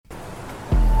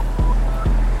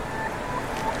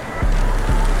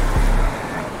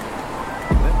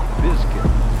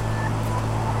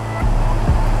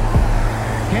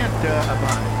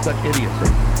such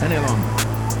idiocy any longer.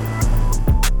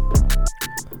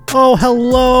 Oh,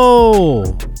 hello!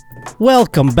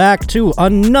 Welcome back to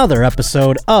another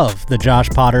episode of The Josh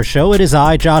Potter Show. It is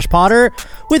I, Josh Potter,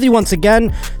 with you once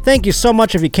again. Thank you so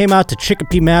much if you came out to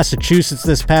Chicopee, Massachusetts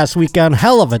this past weekend.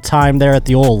 Hell of a time there at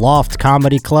the old Loft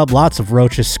Comedy Club. Lots of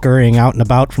roaches scurrying out and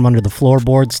about from under the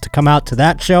floorboards to come out to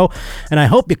that show. And I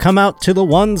hope you come out to the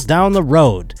ones down the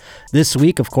road. This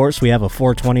week, of course, we have a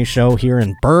 420 show here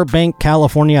in Burbank,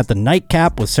 California at the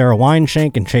Nightcap with Sarah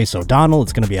Weinshank and Chase O'Donnell.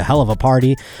 It's going to be a hell of a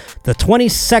party. The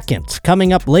 22nd,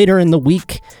 coming up later in the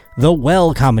week, the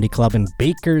Well Comedy Club in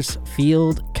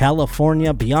Bakersfield,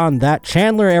 California. Beyond that,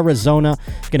 Chandler, Arizona,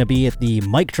 going to be at the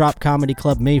Mic Drop Comedy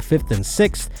Club May 5th and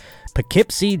 6th.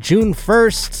 Poughkeepsie, June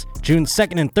 1st, June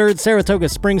 2nd and 3rd, Saratoga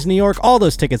Springs, New York. All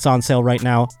those tickets on sale right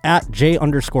now at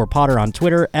J_Potter on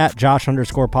Twitter, at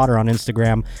Josh_Potter on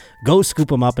Instagram. Go scoop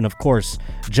them up. And of course,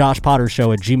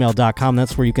 joshpottershow@gmail.com.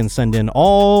 That's where you can send in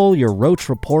all your roach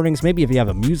reportings. Maybe if you have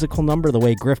a musical number, the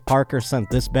way Griff Parker sent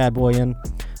this bad boy in.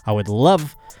 I would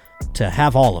love to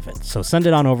have all of it. So send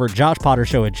it on over,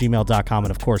 joshpottershow@gmail.com.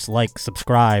 And of course, like,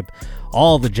 subscribe,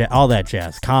 all that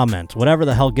jazz, comment, whatever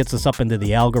the hell gets us up into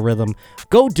the algorithm.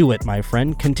 Go do it, my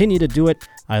friend. Continue to do it.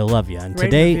 I love you. And rate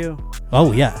today, and review.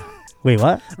 Oh yeah. Wait,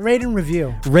 what? Rate and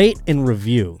review. Rate and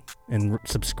review and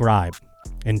subscribe.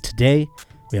 And today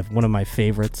we have one of my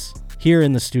favorites here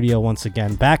in the studio once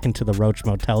again, back into the Roach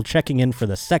Motel, checking in for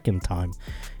the second time.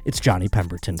 It's Johnny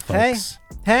Pemberton, folks.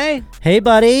 Hey,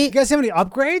 buddy. you guys have any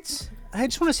upgrades? I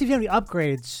just want to see if you have any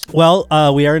upgrades. Well,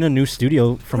 we are in a new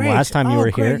studio from Great. last time you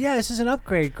were great. here. Yeah, this is an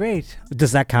upgrade. Great.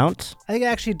 Does that count? I think it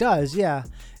actually does. Yeah,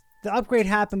 the upgrade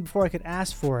happened before I could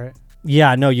ask for it.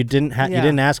 Yeah, no, you didn't. You Yeah.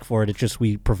 didn't ask for it. It's just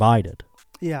we provided.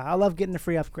 Yeah, I love getting a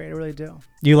free upgrade. I really do.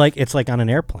 It's like on an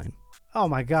airplane. Oh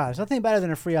my God, there's nothing better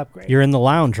than a free upgrade. You're in the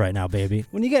lounge right now, baby.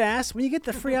 When you get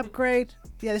the free upgrade,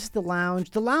 yeah, this is the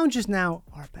lounge. The lounges now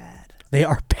are bad. They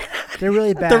are bad. They're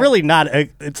really bad. They're really not.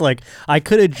 It's like I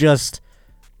could have just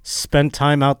spent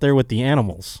time out there with the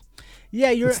animals. Yeah,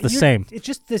 It's the same. It's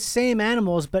just the same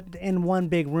animals, but in one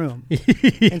big room.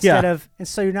 Yeah. And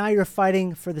so you're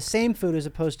fighting for the same food as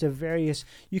opposed to various.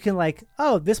 You can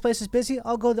this place is busy,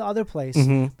 I'll go to the other place.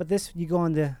 Mm-hmm. But this, you go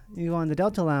on the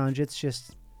Delta Lounge. It's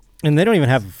just And they don't even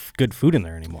have good food in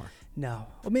there anymore. no.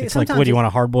 I mean, It's like, what, do you want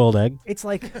a hard-boiled egg? It's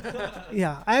like,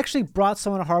 yeah. I actually brought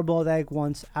someone a hard-boiled egg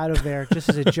once out of there just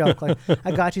as a joke. Like,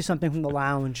 I got you something from the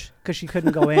lounge because she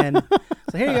couldn't go in.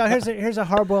 So here you go. Here's a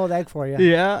hard-boiled egg for you.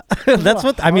 Yeah. That's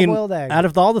what, I mean, Hard-boiled egg. out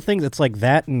of all the things, it's like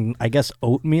that and I guess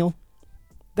oatmeal.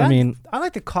 I I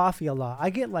like the coffee a lot. I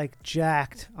get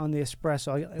jacked on the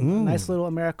espresso. I get a nice little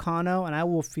Americano, and I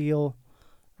will feel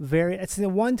it's the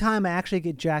one time I actually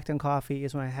get jacked on coffee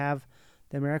is when I have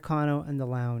the Americano in the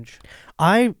lounge.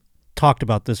 I talked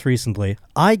about this recently.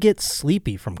 I get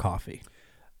sleepy from coffee.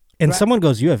 And Right. someone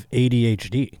goes, you have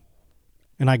ADHD.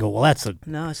 And I go, well,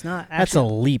 No, it's not. that's a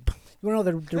Actually, leap. you want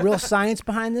to know the real science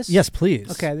behind this? Yes,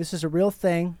 please. Okay, this is a real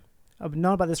thing. I've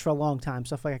known about this for a long time,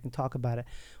 so I feel like I can talk about it.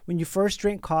 When you first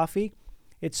drink coffee,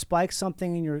 it spikes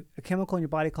something in a chemical in your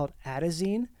body called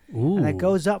adenosine. Ooh. And it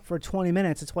goes up for 20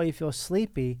 minutes. That's why you feel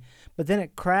sleepy. But then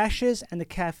it crashes and the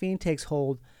caffeine takes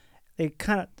hold.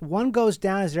 One goes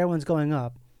down as everyone's going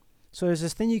up. So there's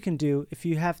this thing you can do. If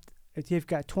you've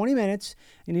got 20 minutes,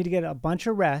 you need to get a bunch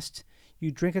of rest.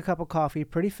 You drink a cup of coffee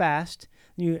pretty fast.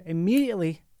 And you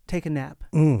immediately take a nap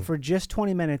for just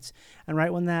 20 minutes. And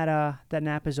right when that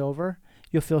nap is over,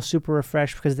 you'll feel super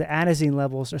refreshed because the adenosine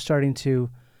levels are starting to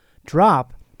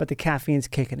drop, but the caffeine's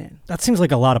kicking in. That seems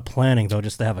like a lot of planning, though,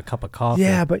 just to have a cup of coffee.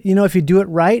 Yeah, but if you do it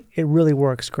right, it really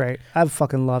works great. I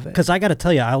fucking love it. Because I got to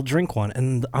tell you, I'll drink one,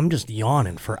 and I'm just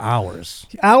yawning for hours.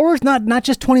 Hours? Not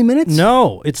just 20 minutes?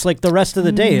 No, it's like the rest of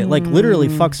the day. It literally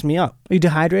fucks me up. Are you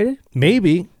dehydrated?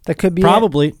 Maybe. That could be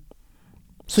Probably. it.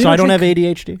 So I don't have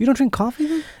ADHD? You don't drink coffee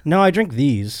then? No, I drink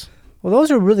these. Well,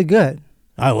 those are really good.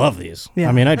 I love these. Yeah.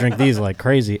 I mean, I drink these like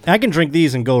crazy. I can drink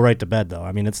these and go right to bed, though.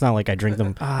 I mean, it's not like I drink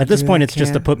them. At this point, it's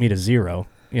just to put me to zero,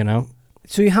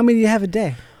 So how many do you have a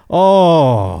day?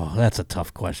 Oh, that's a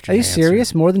tough question. Are you to answer.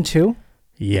 serious? More than 2?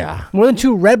 Yeah. More than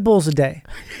 2 Red Bulls a day?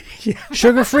 Yeah.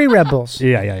 Sugar-free Red Bulls?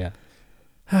 Yeah.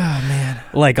 Oh, man.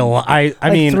 Like a lot. I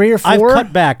mean, 3 or 4? I've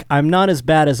cut back. I'm not as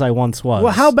bad as I once was.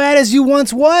 Well, how bad as you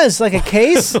once was? Like a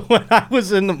case? When I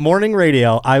was in the morning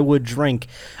radio, I would drink.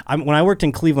 When I worked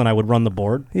in Cleveland, I would run the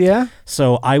board. Yeah?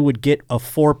 So I would get a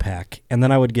 4-pack, and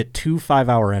then I would get 2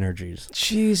 5-hour energies.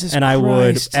 Jesus and Christ. I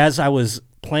would, as I was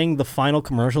playing the final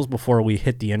commercials before we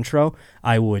hit the intro,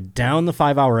 I would down the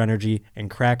 5-hour energy and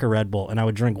crack a Red Bull, and I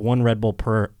would drink 1 Red Bull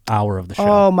per hour of the show.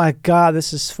 Oh, my God.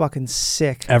 This is fucking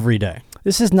sick. Every day.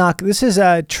 This is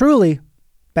truly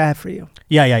bad for you.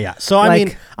 Yeah. So I Like,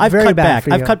 mean, I've very cut bad back.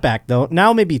 for I've you. cut back though.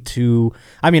 Now maybe 2.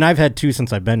 I mean, I've had 2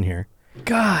 since I've been here.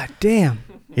 God damn.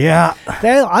 Yeah.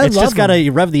 I It's love just gotta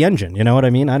rev the engine. You know what I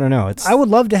mean? I don't know. It's I would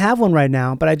love to have one right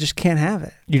now, but I just can't have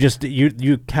it.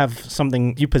 you have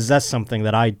something. You possess something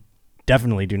that I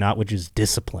definitely do not, which is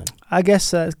discipline. I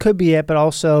guess it could be it, but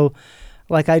also,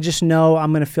 like, I just know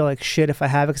I'm going to feel like shit if I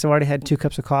have it because I've already had 2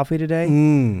 cups of coffee today.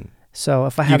 So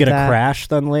if I have You get that, a crash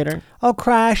then later? I'll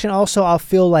crash, and also I'll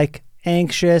feel like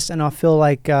anxious, and I'll feel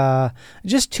like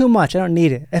just too much. I don't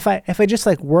need it. If I just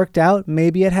like worked out,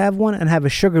 maybe I'd have one and have a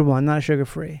sugared one, not a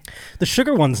sugar-free. The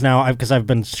sugar ones now, because I've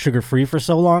been sugar-free for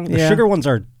so long, the sugar ones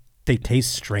they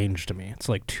taste strange to me. It's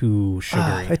like too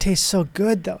sugary. It tastes so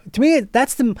good though. To me,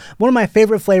 that's one of my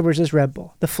favorite flavors is Red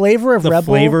Bull. The flavor of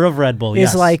Red Bull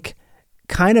is like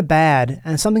kind of bad,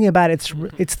 and something about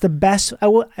it's the best. I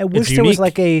wish there was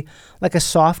like a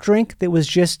soft drink that was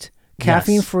just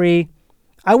caffeine free.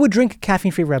 I would drink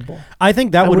caffeine-free Red Bull. I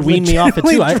think that would wean me off it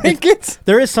too. Drink it.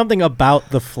 There is something about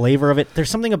the flavor of it.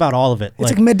 There's something about all of it. It's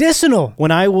like medicinal.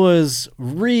 When I was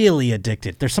really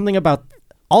addicted, there's something about.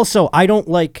 Also, I don't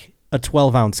like a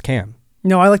 12-ounce can.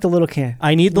 No, I like the little can.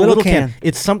 I need the little can.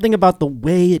 It's something about the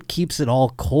way it keeps it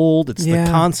all cold. It's the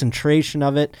concentration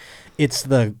of it. It's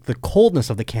the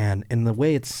coldness of the can and the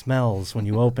way it smells when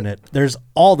you open it. There's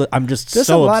all the. I'm just There's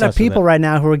so a lot of obsessed with people it. right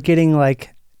now who are getting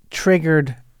like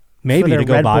triggered. Maybe to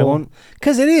go Red buy Bull. one.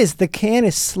 Because it is. The can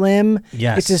is slim.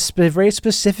 Yes. It's a very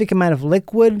specific amount of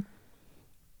liquid.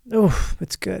 Oof,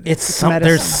 it's good.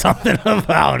 There's something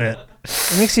about it.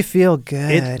 It makes you feel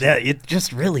good. It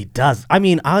just really does. I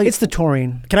mean, It's the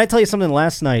taurine. Can I tell you something?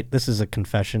 Last night, this is a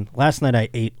confession. Last night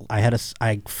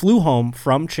I flew home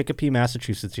from Chicopee,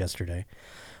 Massachusetts yesterday.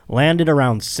 Landed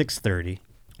around 6:30.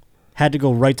 Had to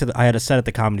go right to I had a set at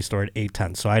the Comedy Store at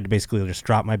 8:10, so I had to basically just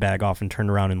drop my bag off and turn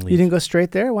around and leave. You didn't go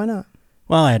straight there? Why not?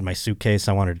 Well, I had my suitcase.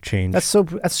 I wanted to change. That's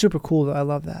super cool though. I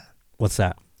love that. What's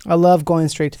that? I love going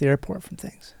straight to the airport from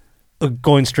things.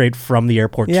 Going straight from the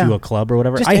airport to a club or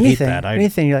whatever. Just I anything, hate that.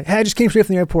 Anything. You're like, hey, I just came straight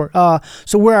from the airport.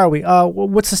 So where are we?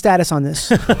 What's the status on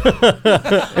this?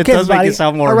 It does make it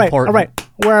sound more important. All right.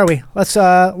 Where are we? Let's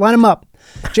line them up.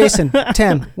 Jason,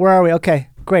 Tim, where are we? Okay,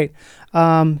 great.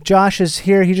 Josh is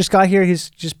here. He just got here. He's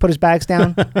just put his bags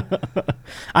down.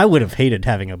 I would have hated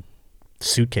having a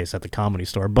suitcase at the Comedy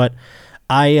Store, but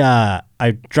I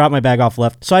dropped my bag off,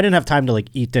 left, so I didn't have time to like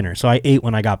eat dinner. So I ate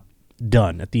when I got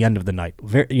done at the end of the night,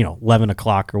 11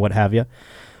 o'clock or what have you,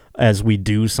 as we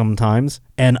do sometimes.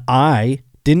 And I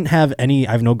didn't have I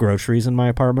have no groceries in my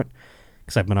apartment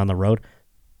because I've been on the road,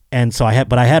 and so I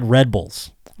had Red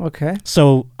Bulls. Okay.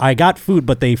 So I got food,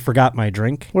 but they forgot my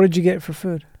drink. What did you get for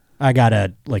food? I got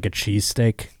a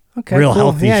cheesesteak. Okay, real cool.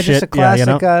 healthy yeah, shit. Just a classic,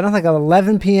 I don't think an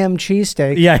 11 p.m.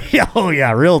 cheesesteak.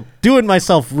 Yeah, real doing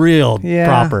myself real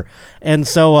proper. And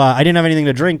so I didn't have anything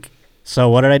to drink. So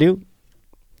what did I do?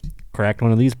 Cracked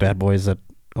one of these bad boys at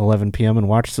 11 p.m. and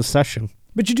watched Succession.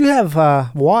 But you do have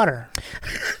water.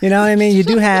 You know what I mean? You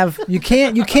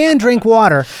can drink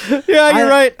water. Yeah, you're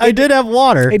right. I did have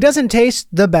water. It doesn't taste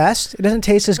the best. It doesn't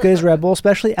taste as good as Red Bull,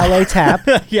 especially LA Tap.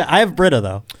 Yeah, I have Brita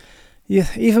though. Yeah,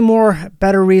 even more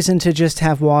better reason to just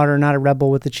have water, not a Red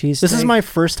Bull with the cheese. This is my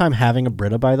first time having a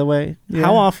Brita, by the way. Yeah.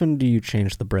 How often do you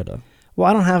change the Brita? Well,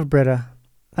 I don't have Brita.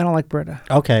 I don't like Brita.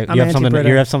 Okay, you have something.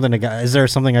 Is there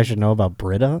something I should know about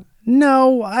Brita?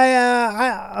 No,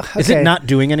 okay. Is it not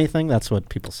doing anything? That's what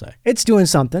people say. It's doing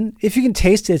something. If you can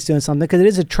taste it, it's doing something because it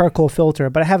is a charcoal filter.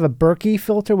 But I have a Berkey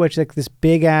filter, which is like this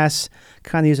big ass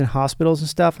kind of used in hospitals and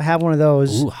stuff. I have one of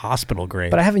those. Ooh, hospital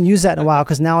grade. But I haven't used that in a while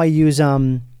because now I use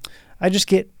I just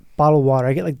get bottled water.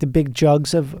 I get like the big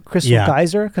jugs of Crystal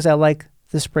Geyser because I like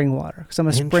the spring water because I'm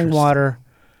a spring water.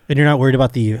 And you're not worried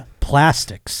about the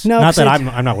plastics. No, not that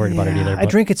I'm not worried about it either. I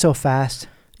drink it so fast.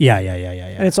 Yeah.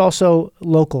 And it's also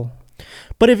local.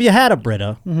 But if you had a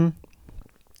Brita,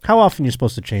 how often are you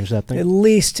supposed to change that thing? At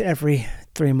least every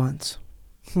 3 months.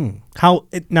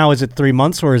 Now is it 3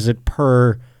 months or is it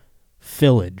per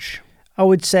fillage? I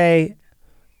would say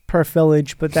per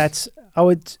fillage, but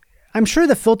I'm sure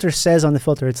the filter says on the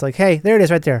filter, it's like, hey, there it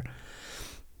is right there.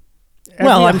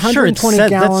 Well, I'm sure it says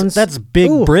gallons. That's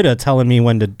big Brita telling me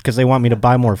when to, because they want me to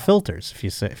buy more filters.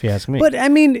 If you ask me. But I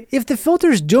mean, if the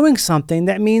filter's doing something,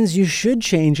 that means you should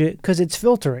change it because it's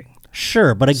filtering.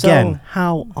 Sure, but again,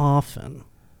 how often?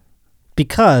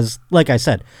 Because, like I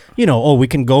said, we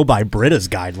can go by Brita's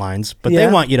guidelines, but they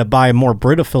want you to buy more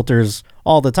Brita filters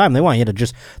all the time. They want you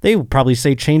to they probably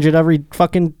say change it every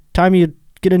fucking time you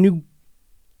get a new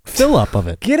fill up of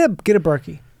it. Get a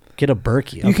Berkey. Get a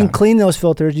Berkey. Okay. You can clean those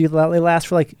filters. They last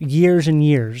for like years and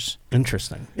years.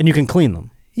 Interesting. And you can clean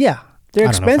them. Yeah. They're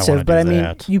I don't know if I expensive, wanna but do I mean,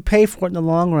 that. you pay for it in the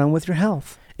long run with your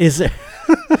health. Is it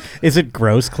is it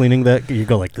gross cleaning that? You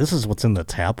go like, this is what's in the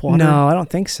tap water? No, I don't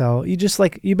think so. You just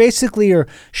you basically are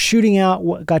shooting out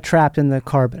what got trapped in the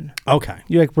carbon. Okay.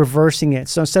 You're like reversing it.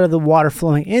 So instead of the water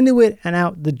flowing into it and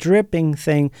out the dripping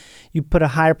thing, you put a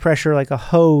high pressure, like a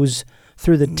hose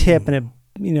through the tip, and it,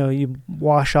 you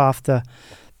wash off the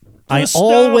I stuff.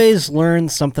 always learn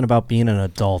something about being an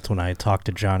adult when I talk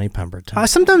to Johnny Pemberton.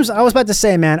 Sometimes I was about to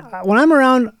say, man, when I'm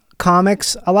around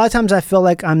comics, a lot of times I feel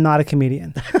like I'm not a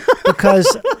comedian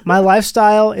because my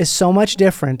lifestyle is so much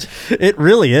different. It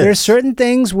really is. There's certain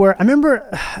things where I remember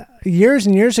years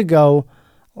and years ago,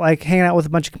 like hanging out with a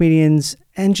bunch of comedians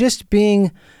and just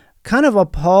being kind of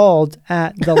appalled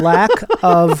at the lack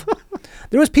of.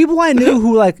 There was people I knew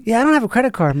who I don't have a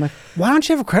credit card. I'm like, why don't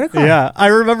you have a credit card? Yeah, I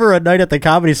remember a night at the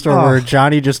Comedy Store where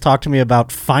Johnny just talked to me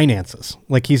about finances.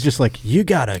 Like, he's just like, you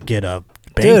gotta get a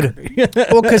banker. Dude.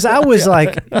 Well, because I was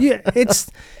like,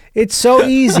 it's so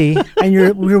easy, and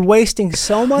you're wasting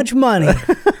so much money.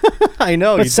 I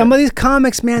know. But some of these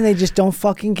comics, man, they just don't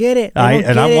fucking get it.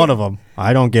 I'm one of them.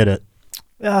 I don't get it.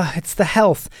 It's the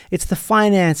health. It's the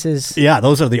finances. Yeah,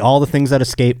 those are all the things that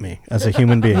escape me as a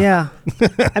human being. Yeah.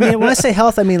 I mean, when I say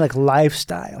health, I mean like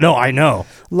lifestyle. No, I know.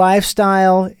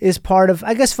 Lifestyle is part of,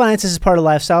 I guess finances is part of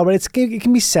lifestyle, but it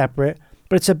can be separate.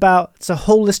 But it's a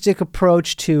holistic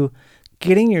approach to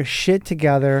getting your shit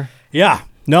together. Yeah.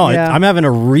 No, Yeah. I'm having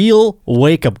a real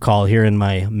wake-up call here in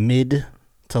my mid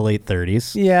to late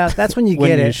 30s. Yeah, that's when you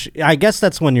get it. I guess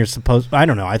that's when you're supposed. I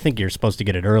don't know. I think you're supposed to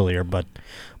get it earlier, but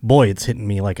boy, it's hitting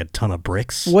me like a ton of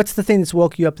bricks. What's the thing that's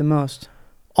woke you up the most?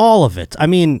 All of it. I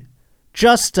mean,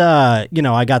 just I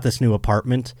got this new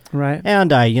apartment, Right.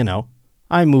 and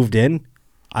I moved in.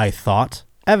 I thought,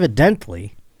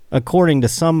 evidently, according to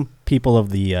some people of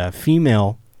the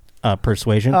female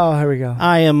persuasion, Oh, here we go.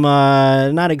 I am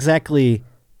not exactly.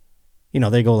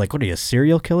 They go like, "What are you, a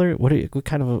serial killer? What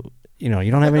kind of a?" You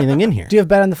don't have anything in here. Do you have a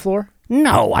bed on the floor?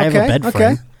 No, I have a bed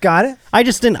frame. Okay, got it. I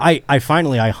just didn't. I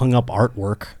finally hung up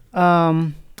artwork.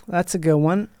 That's a good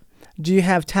one. Do you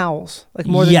have towels? Like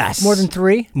more than Yes. more than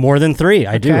 3? More than 3.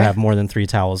 I do Okay. have more than 3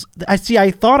 towels. I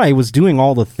thought I was doing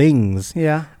all the things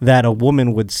Yeah. that a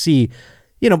woman would see,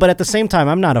 but at the same time,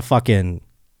 I'm not a fucking.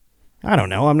 I don't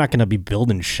know. I'm not going to be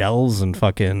building shelves and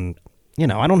fucking.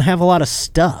 I don't have a lot of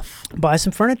stuff. Buy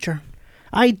some furniture.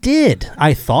 I did.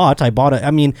 I thought I bought it.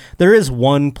 I mean, there is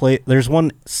one place. There's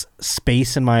one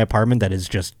space in my apartment that is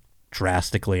just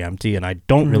drastically empty, and I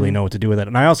don't really know what to do with it.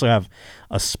 And I also have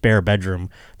a spare bedroom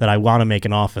that I want to make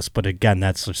an office, but again,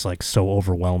 that's just like so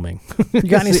overwhelming. You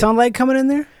got any sunlight coming in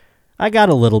there? I got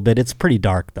a little bit. It's pretty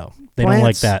dark though. They don't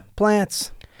like that.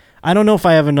 Plants. I don't know if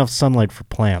I have enough sunlight for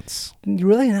plants. You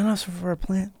really not enough for a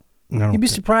plant? No. You'd be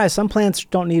surprised. Some plants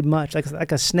don't need much.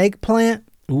 Like a snake plant.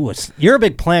 Ooh, you're a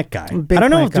big plant guy. I'm a big I don't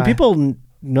know. plant Do guy. people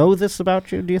know this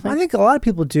about you? Do you think? I think a lot of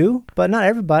people do, but not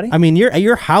everybody. I mean,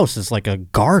 your house is like a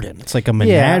garden. It's like a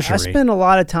menagerie. Yeah, I spend a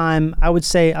lot of time. I would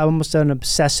say almost an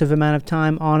obsessive amount of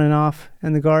time on and off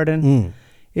in the garden.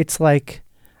 It's like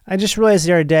I just realized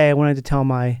the other day I wanted to tell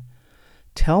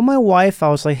my wife. I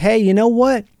was like, hey, you know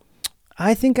what?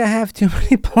 I think I have too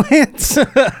many plants.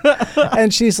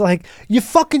 And she's like, you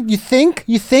think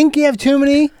you have too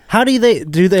many? How do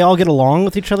they all get along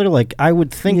with each other? Like, I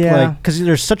would think, Yeah. because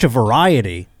there's such a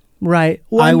variety. Right.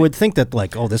 Well, I would think that,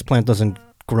 like, oh, this plant doesn't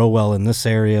grow well in this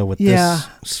area with Yeah.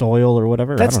 this soil or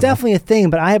whatever. That's definitely a thing,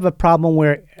 but I have a problem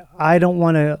where I don't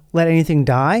want to let anything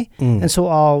die. And so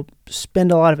I'll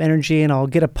spend a lot of energy and I'll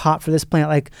get a pot for this plant.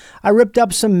 Like, I ripped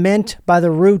up some mint by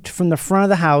the root from the front of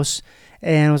the house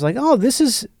and I was like, oh, this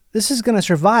is going to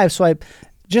survive. So I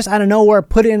just out of nowhere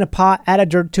put it in a pot, added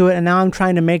dirt to it, and now I'm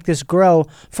trying to make this grow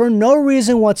for no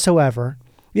reason whatsoever.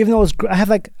 Even though I have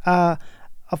like a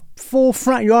full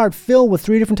front yard filled with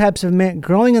 3 different types of mint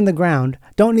growing in the ground.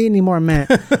 Don't need any more mint.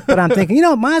 But I'm thinking,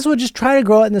 might as well just try to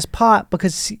grow it in this pot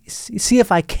because see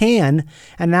if I can.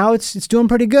 And now it's doing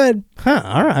pretty good. Huh,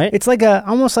 all right. It's like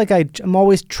almost like I'm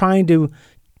always trying to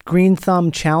green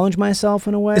thumb challenge myself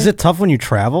in a way. Is it tough when you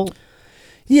travel?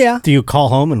 Yeah. Do you call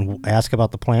home and ask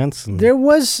about the plants? There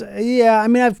was, I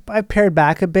mean, I've pared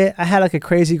back a bit. I had like a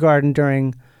crazy garden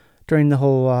during the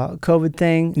whole COVID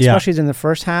thing, especially in the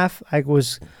first half. I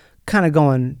was kind of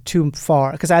going too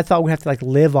far because I thought we'd have to like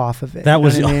live off of it. That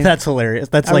was what I mean? That's hilarious.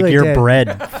 That's I like really your did.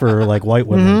 bread for like white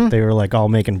women. They were like all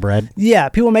making bread. Yeah,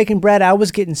 people were making bread. I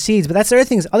was getting seeds, but that's the other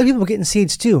thing. Other people were getting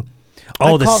seeds too.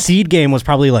 Oh, the seed game was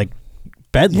probably like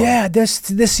bedlam. Yeah, the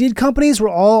seed companies were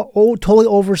all totally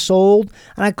oversold.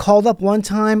 And I called up one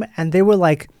time and they were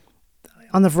like,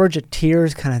 on the verge of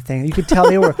tears kind of thing. You could tell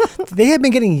they had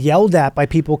been getting yelled at by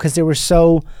people because they were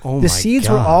the seeds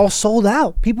were all sold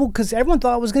out. People, because everyone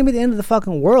thought it was going to be the end of the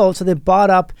fucking world. So they bought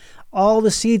up all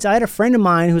the seeds. I had a friend of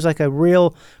mine who's like a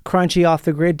real crunchy off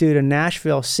the grid dude in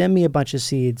Nashville send me a bunch of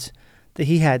seeds that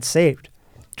he had saved.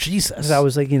 Jesus. So I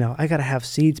was like, I got to have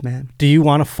seeds, man. Do you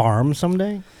want to farm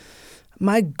someday?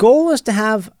 My goal is to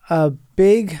have a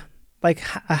big, like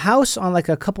a house on like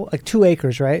 2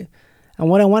 acres, right? And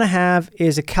what I want to have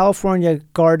is a California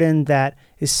garden that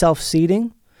is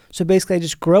self-seeding. So basically I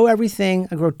just grow everything.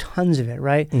 I grow tons of it,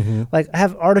 right? Mm-hmm. Like I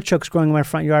have artichokes growing in my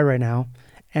front yard right now,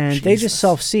 and they just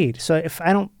self-seed. So if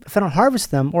I don't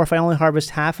harvest them, or if I only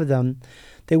harvest half of them,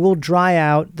 they will dry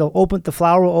out. The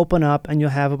flower will open up, and you'll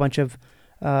have a bunch of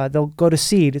they'll go to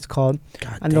seed, it's called.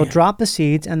 They'll drop the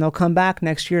seeds, and they'll come back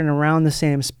next year and around the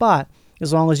same spot,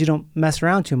 as long as you don't mess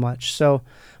around too much. So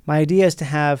my idea is to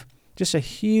have just a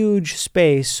huge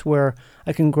space where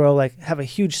I can grow, have a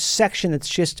huge section that's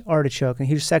just artichoke, and a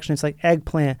huge section that's like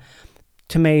eggplant,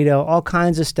 tomato, all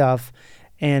kinds of stuff.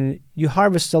 And you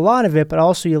harvest a lot of it, but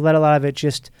also you let a lot of it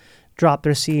just drop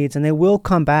their seeds, and they will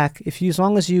come back. As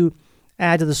long as you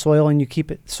add to the soil and you keep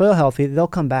it soil healthy, they'll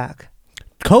come back.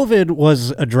 COVID was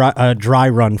a dry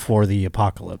run for the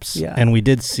apocalypse, and we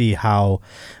did see how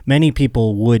many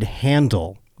people would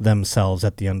handle themselves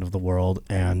at the end of the world,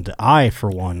 and I,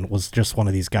 for one, was just one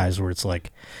of these guys where it's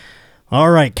like, all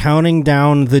right, counting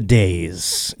down the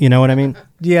days. You know what I mean?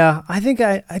 Yeah, I think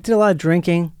I did a lot of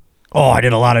drinking. Oh, I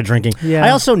did a lot of drinking. Yeah.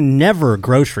 I also never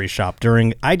grocery shopped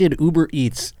I did Uber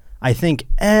Eats, I think,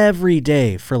 every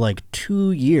day for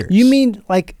 2 years. You mean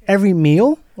every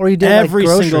meal? Or you did every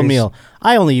single meal?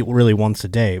 I only eat really once a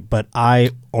day, but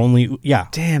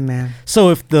Damn, man. So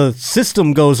if the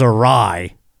system goes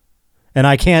awry and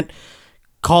I can't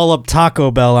call up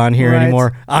Taco Bell on here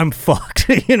anymore, I'm fucked.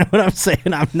 You know what I'm saying?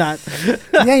 I'm not.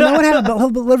 Yeah, have a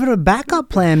little bit of a backup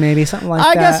plan, maybe something like that.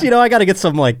 I guess I got to get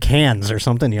some cans or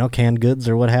something, canned goods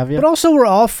or what have you. But also, we're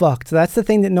all fucked. That's the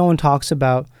thing that no one talks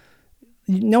about.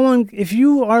 If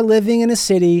you are living in a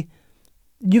city,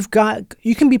 you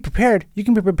can be prepared. You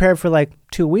can be prepared for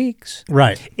 2 weeks.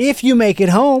 Right. If you make it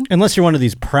home. Unless you're one of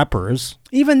these preppers.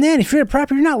 Even then, if you're a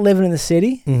prepper, you're not living in the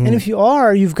city. Mm-hmm. And if you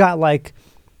are, you've got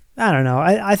I don't know.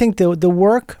 I think the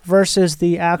work versus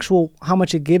the actual how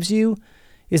much it gives you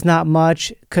is not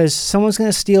much, because someone's going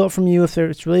to steal it from you if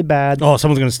it's really bad. Oh,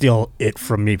 someone's going to steal it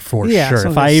from me for sure.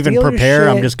 If I even prepare,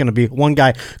 I'm just going to be one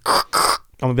guy. I'm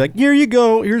going to be like, here you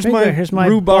go. Here's my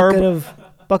rhubarb.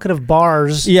 Bucket of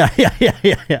bars. Yeah.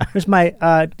 Here's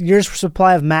my year's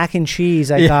supply of mac and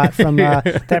cheese I got from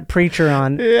that preacher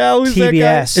on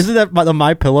TBS. Isn't that the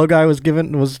My Pillow guy was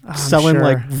selling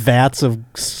sure. vats of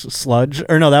sludge?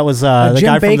 Or no, that was the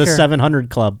guy Baker. from the 700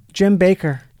 Club. Jim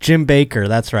Baker,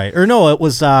 that's right. Or no, it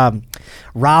was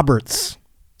Roberts.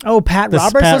 Oh, Pat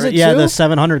Roberts does it too? Yeah, the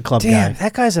 700 Club guy. Damn,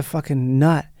 that guy's a fucking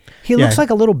nut. He looks like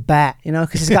a little bat,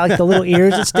 because he's got the little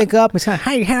ears that stick up. He's kind of,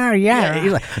 hey, how are you?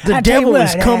 He's like, the devil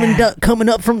is coming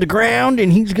up from the ground,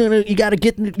 and you got to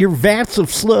get your vats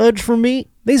of sludge from me.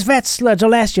 These vats of sludge will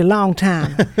last you a long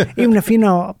time. Even if,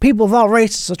 people of all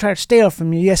races will try to steal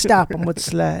from you, you stop them with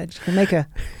sludge. You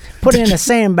put it in a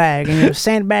sandbag, and you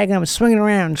sandbag them and swing it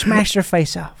around and smash their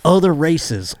face off. Other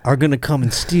races are going to come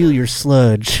and steal your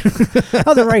sludge.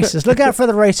 Other races. Look out for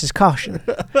the races. Caution.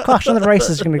 Caution the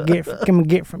races are going to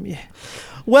get from you.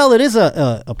 Well, it is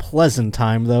a pleasant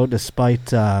time, though,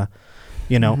 despite,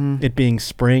 it being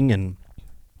spring and...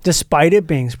 Despite it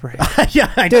being spring.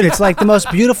 Yeah, dude, it's the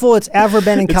most beautiful it's ever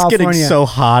been in California. It's getting so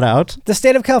hot out. The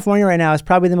state of California right now is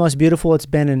probably the most beautiful it's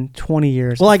been in 20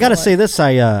 years. Well, I got to say this.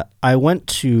 I went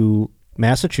to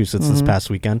Massachusetts this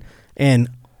past weekend, and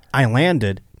I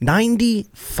landed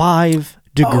 95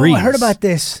 degrees. Oh, I heard about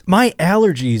this. My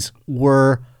allergies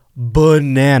were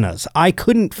bananas. I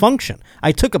couldn't function.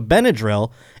 I took a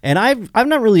Benadryl, and I'm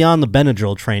not really on the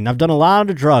Benadryl train. I've done a lot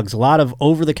of drugs, a lot of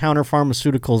over-the-counter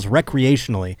pharmaceuticals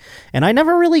recreationally, and I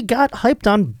never really got hyped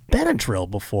on Benadryl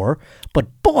before, but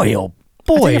boy, oh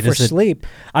boy, does it sleep.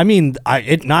 I mean,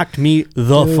 it knocked me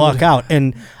the fuck out,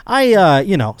 and I,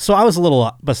 so I was a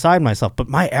little beside myself, but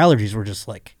my allergies were just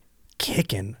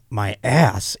kicking my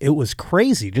ass. It was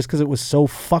crazy just because it was so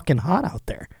fucking hot out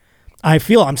there. I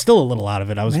feel I'm still a little out of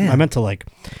it. I meant to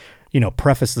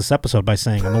preface this episode by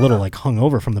saying I'm a little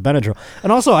hungover from the Benadryl.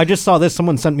 And also I just saw this.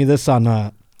 Someone sent me this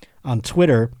on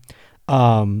Twitter.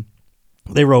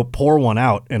 they wrote pour one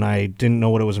out, and I didn't know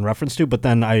what it was in reference to, but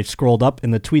then I scrolled up,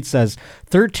 and the tweet says,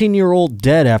 13-year-old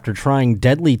dead after trying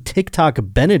deadly TikTok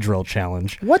Benadryl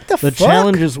challenge. What the fuck? The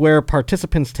challenge is where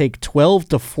participants take 12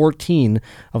 to 14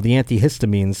 of the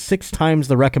antihistamines, 6 times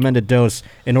the recommended dose,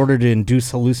 in order to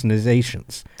induce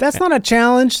hallucinations. That's not a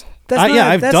challenge.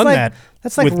 I've done that.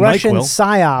 That's like with Russian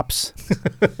NyQuil.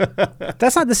 psyops.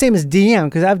 That's not the same as DM,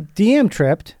 because I've DM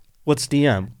tripped. What's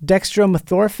DM?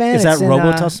 Dextromethorphan. Is that It's in,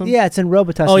 Robitussin? Yeah, it's in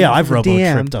Robitussin. Oh, yeah, I've for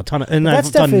DM. Robo-tripped a ton. And But that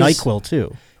I've done stuff is- NyQuil,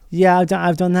 too. Yeah,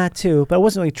 I've done that too, but I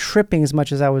wasn't really tripping as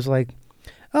much as I was like,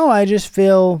 oh, I just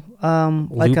feel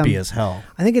like Loopy as hell.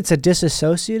 I think it's a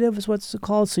disassociative is what's it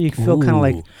called, so you can feel kind of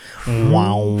like,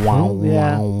 wow, wow,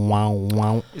 Yeah. wow, wow,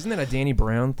 wow. Isn't that a Danny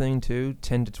Brown thing too?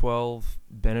 10 to 12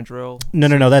 Benadryl.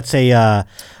 No, that's a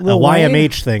Lil Wayne?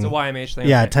 YMH thing. It's a YMH thing.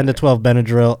 Yeah, okay, 10 to okay. 12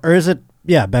 Benadryl. Or is it,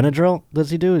 Benadryl?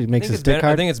 Does he do? He I makes think his it's dick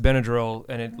hard? I think it's Benadryl,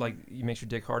 and it makes your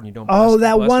dick hard, and you don't. oh, blast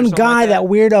that or one something guy, like that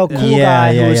weirdo cool Yeah,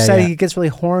 guy yeah, who yeah, said yeah. he gets really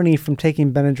horny from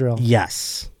taking Benadryl.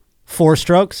 Yes. 4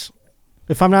 strokes,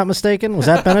 if I'm not mistaken. Was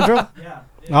that Benadryl? Yeah.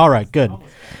 All right, good.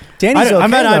 Danny's okay, I've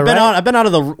though, been out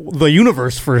of the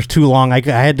universe for too long. I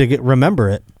had to remember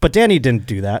it. But Danny didn't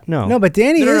do that. No. No, but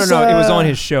Danny No, is. it was on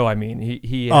his show. I mean,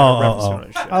 he had a reference on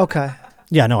his show. Okay.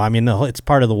 Yeah, no. I mean, it's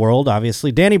part of the world.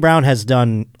 Obviously, Danny Brown has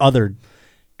done other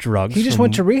drugs. He just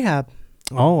went to rehab.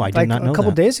 Oh, I did like not know a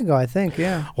couple that. days ago, I think.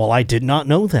 Yeah. Well, I did not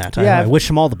know that. Yeah, I wish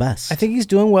him all the best. I think he's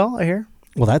doing well. I hear.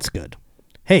 Well, that's good.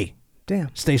 Hey, Damn.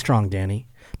 stay strong, Danny.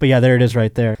 But yeah, there it is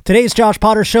right there. Today's Josh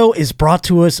Potter Show is brought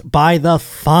to us by the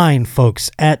fine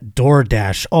folks at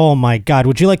DoorDash. Oh my God,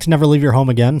 would you like to never leave your home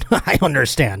again? I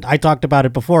understand. I talked about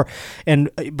it before.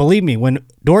 And believe me, when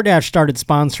DoorDash started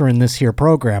sponsoring this here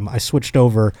program, I switched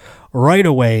over right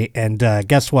away. And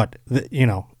guess what?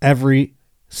 Every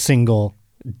single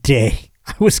day,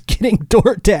 I was getting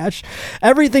DoorDash.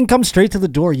 Everything comes straight to the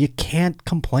door. You can't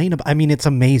complain about. I mean, it's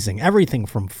amazing. Everything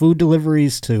from food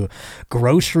deliveries to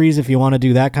groceries, if you want to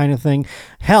do that kind of thing.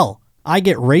 Hell, I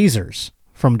get razors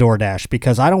from DoorDash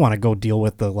because I don't want to go deal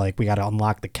with we got to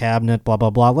unlock the cabinet, blah,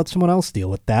 blah, blah. Let someone else deal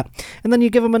with that. And then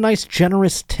you give them a nice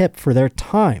generous tip for their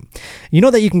time. You know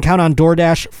that you can count on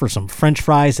DoorDash for some French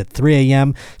fries at 3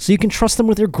 a.m. so you can trust them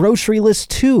with your grocery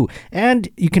list too. And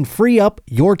you can free up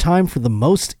your time for the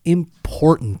most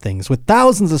important things. With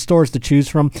thousands of stores to choose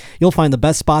from, you'll find the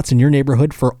best spots in your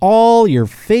neighborhood for all your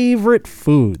favorite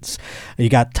foods. You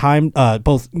got time,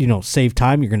 save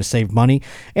time, you're going to save money,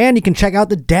 and you can check out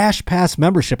the Dash Pass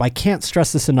membership. I can't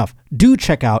stress this enough. Do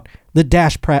check out the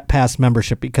Dash Pass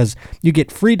membership because you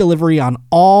get free delivery on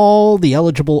all the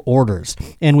eligible orders.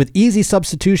 And with easy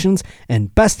substitutions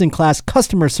and best-in-class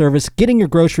customer service, getting your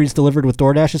groceries delivered with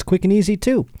DoorDash is quick and easy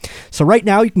too. So right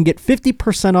now you can get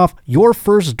 50% off your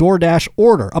first DoorDash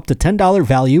order, up to $10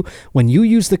 value, when you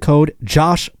use the code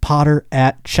JoshPotter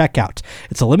at checkout.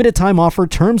 It's a limited time offer.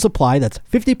 Terms apply. That's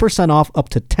 50% off up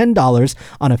to $10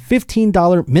 on a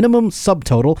 $15 minimum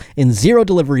subtotal and 0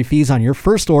 delivery fees on your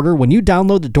first order when you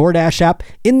download the DoorDash app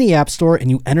in the App Store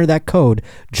and you enter that code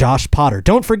Josh Potter.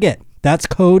 Don't forget, that's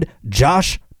code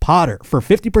Josh Potter for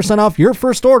 50% off your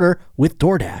first order with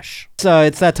DoorDash. So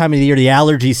it's that time of the year, the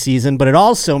allergy season, but it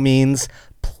also means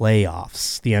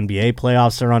playoffs. The NBA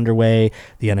playoffs are underway.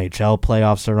 The NHL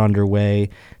playoffs are underway.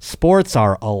 Sports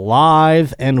are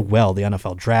alive and well. The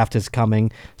NFL draft is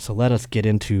coming. So let us get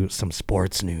into some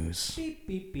sports news. Beep,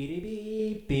 beep, beep,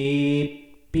 beep, beep,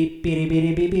 beep, beep, beep, beep,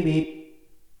 beep, beep, beep.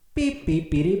 Beep beep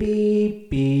beep beep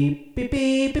beep beep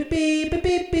beep beep beep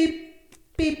beep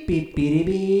beep beep beep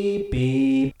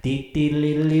beep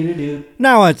beep.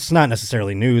 Now, it's not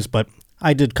necessarily news, but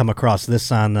I did come across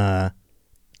this on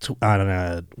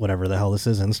whatever the hell this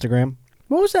is, Instagram.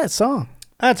 What was that song?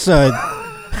 That's I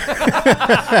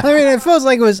mean, it feels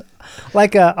like it was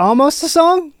like almost a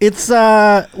song. it's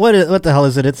what the hell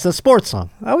is it? It's a sports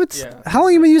song. How long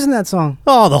have you been using that song?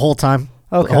 Oh, the whole time.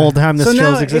 Okay. The whole time this so now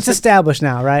show's it's existed. established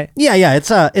now, right? Yeah.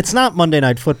 It's not Monday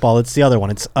Night Football. It's the other one.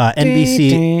 It's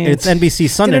NBC. It's NBC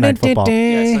Sunday Night Football.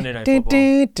 Yeah, Sunday Night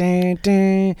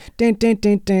Football.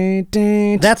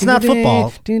 That's not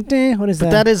football. What is that?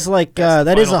 But that is like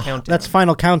that's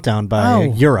Final Countdown by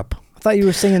Europe. I thought you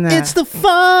were singing that. It's the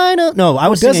final. No, I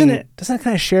was doesn't singing. it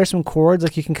kind of share some chords?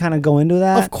 Like you can kind of go into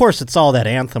that. Of course, it's all that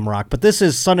anthem rock. But this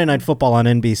is Sunday Night Football on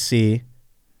NBC.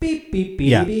 Beep beep beep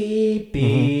Yeah. beep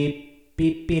beep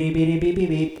beep beep beep beep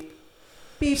beep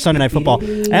beep. Sunday Night Football.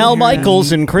 Al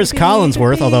Michaels and Chris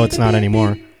Collinsworth, although it's not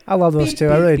anymore. I love those two.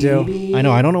 I really do. I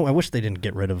know. I don't know. I wish they didn't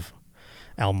get rid of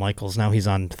Al Michaels. Now he's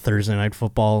on Thursday Night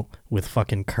Football with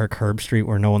fucking Kirk Herbstreit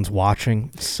where no one's watching.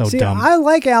 It's so See, dumb. I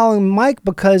like Al and Mike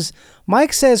because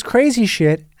Mike says crazy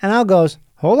shit, and Al goes,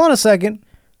 "Hold on a second.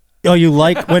 Oh, you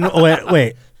like when?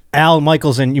 Wait. Al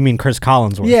Michaels and you mean Chris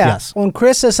Collinsworth? Yeah. Yes. When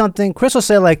Chris says something, Chris will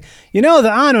say like, the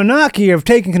Anunnaki have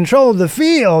taken control of the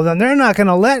field, and they're not going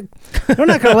to let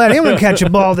anyone catch a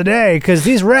ball today because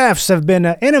these refs have been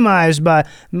entomized by.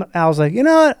 Al's like, you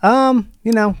know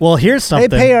what? Well, here's something.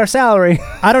 They pay our salary.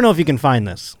 I don't know if you can find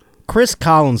this. Chris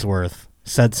Collinsworth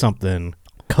said something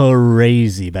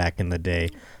crazy back in the day.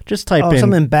 Just type in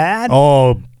something bad.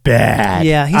 Oh, bad.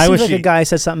 Yeah, he seems like a guy who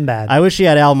said something bad. I wish he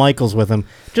had Al Michaels with him.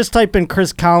 Just type in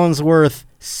Chris Collinsworth,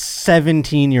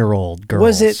 17-year-old girls.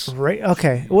 Was it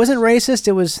okay? It wasn't racist.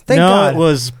 It was. Thank God. It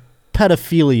was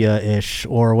pedophilia-ish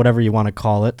or whatever you want to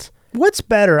call it. What's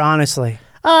better, honestly?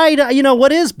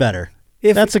 What is better?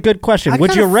 That's a good question.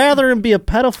 Would you rather him be a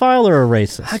pedophile or a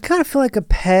racist? I kind of feel like a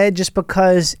ped just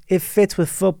because it fits with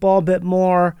football a bit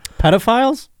more.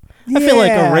 Pedophiles? Yeah. I feel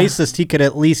like a racist, he could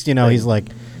at least, he's like...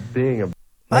 Being a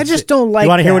I just don't like. You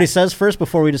want to hear what he that. says first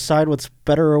before we decide what's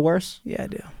better or worse? Yeah, I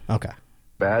do. Okay.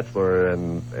 bachelor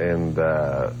and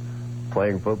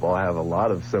playing football have a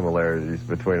lot of similarities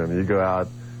between them. You go out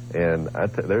and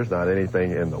there's not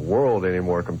anything in the world any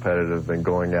more competitive than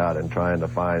going out and trying to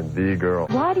find the girl.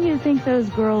 Why do you think those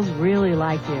girls really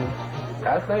like you?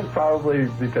 I think probably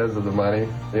because of the money,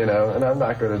 and I'm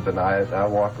not going to deny it. I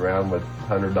walk around with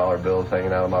 $100 bills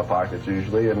hanging out of my pockets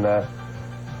usually and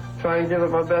try and give it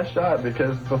my best shot,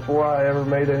 because before I ever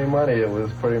made any money, it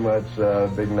was pretty much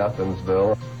big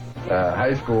nothingsville.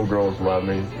 High school girls love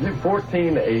me.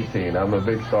 14 to 18, I'm a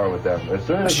big star with them. As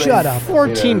soon as Shut up.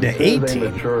 14 to as soon as they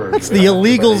 18? mature, That's the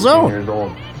illegal about 18 zone. Years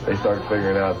old, they start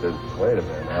figuring out that, wait a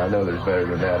minute, I know there's better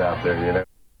than that out there,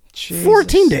 Jesus.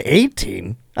 14 to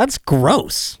 18? That's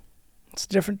gross. It's a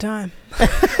different time.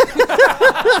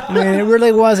 I mean, it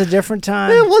really was a different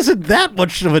time. It wasn't that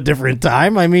much of a different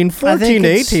time. I mean, 14 to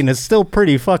 18 is still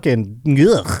pretty fucking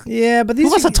ugh. Yeah, but Who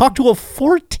these wants to talk to a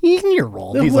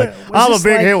 14-year-old? He's What- like, was I'm a this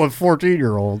big like- hit with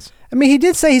 14-year-olds. I mean, he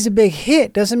did say he's a big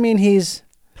hit. Doesn't mean he's,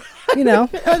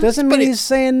 doesn't mean he's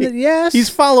saying that, yes. He's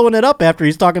following it up after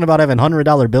he's talking about having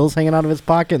 $100 bills hanging out of his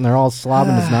pocket and they're all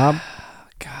slobbing his knob.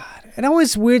 It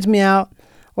always weirds me out.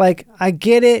 Like, I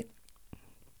get it,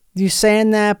 you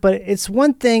saying that, but it's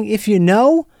one thing if you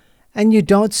know and you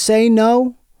don't say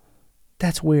no,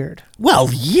 that's weird. Well,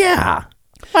 yeah.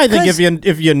 I think if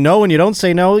you know and you don't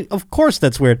say no, of course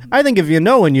that's weird. I think if you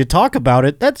know and you talk about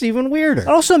it, that's even weirder. It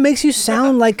also makes you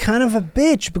sound like kind of a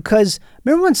bitch, because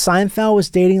remember when Seinfeld was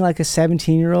dating like a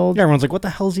 17-year-old? Everyone's like, what the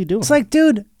hell is he doing? It's like,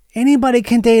 dude, anybody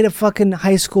can date a fucking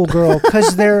high school girl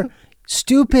because they're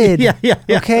stupid. Yeah.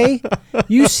 Okay?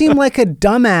 You seem like a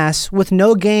dumbass with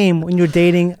no game when you're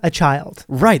dating a child.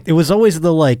 Right. It was always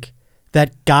that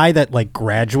guy that like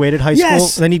graduated high school.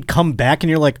 Yes. Then he'd come back and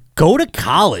you're like, go to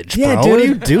college, Yeah, bro. What are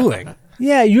you dude. doing?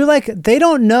 Yeah, you're like, they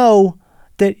don't know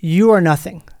that you are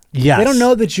nothing. Yes. They don't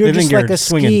know that you're They just think like you're a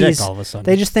swinging dick skis. all of a sudden.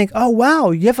 They just think, oh,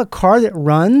 wow, you have a car that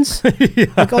runs?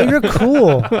 Like, oh, you're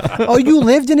cool. Oh, you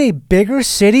lived in a bigger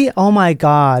city? Oh, my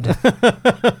God.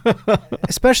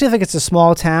 Especially if it's a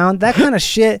small town. That kind of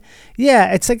shit.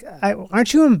 Yeah, it's like,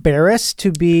 aren't you embarrassed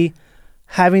to be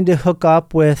having to hook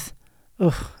up with...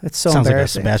 Ugh, it's so Sounds like a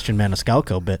embarrassing. Sebastian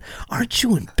Maniscalco bit. Aren't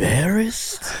you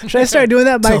embarrassed? Should I start doing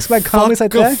that by comments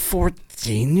like that?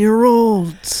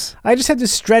 14-year-olds. I just have to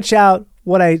stretch out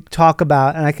what I talk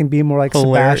about, and I can be more like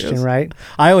Hilarious. Sebastian, right?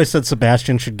 I always said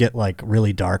Sebastian should get like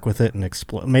really dark with it and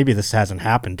explore. Maybe this hasn't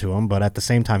happened to him, but at the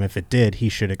same time, if it did, he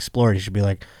should explore it. He should be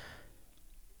like,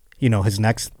 his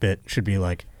next bit should be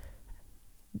like,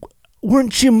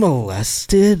 weren't you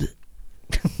molested?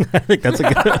 I think that's a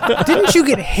good. Didn't you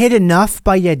get hit enough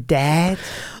by your dad?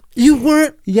 You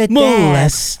weren't Your dad.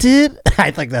 molested?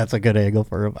 I think that's a good angle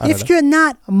for him. I don't If know. you're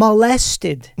not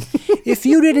molested, if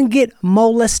you didn't get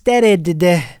molested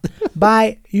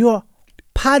by your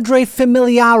padre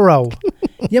familiaro,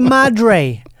 your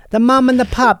madre, the mom and the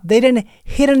pop, they didn't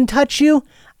hit and touch you?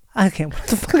 Okay, what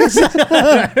the fuck is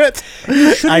that?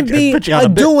 You shouldn't be put you on a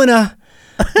bit. doing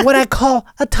what I call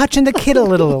a touching the kid a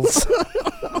littles.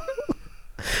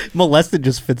 Molested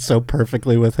just fits so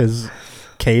perfectly with his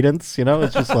cadence,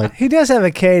 It's just like, He does have a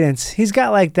cadence. He's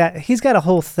got like that. He's got a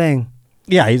whole thing.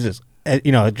 yeah, he's just,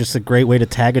 just a great way to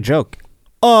tag a joke.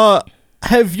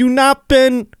 Have you not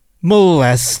been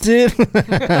molested?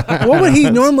 What would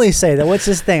he normally say? Though, what's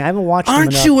his thing? I haven't watched him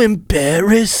Aren't enough. you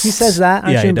embarrassed? He says that.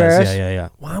 Aren't yeah, you he does. embarrassed? Yeah.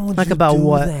 Why would Like you about do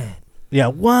what? that? Yeah,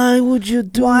 why would you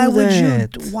do Why would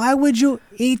that? you? Why would you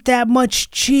eat that much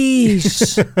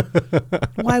cheese?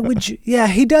 Why would you? Yeah,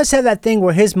 he does have that thing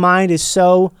where his mind is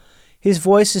his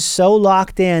voice is so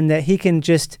locked in that he can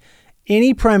just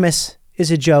any premise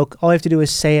is a joke. All you have to do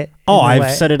is say it. Oh,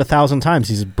 I've said it 1,000 times.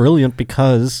 He's brilliant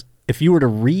because if you were to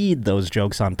read those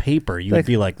jokes on paper, you would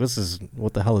be like,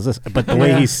 what the hell is this? But the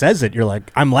way he says it, you're like,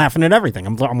 I'm laughing at everything.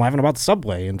 I'm laughing about the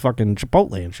Subway and fucking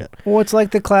Chipotle and shit. Well, it's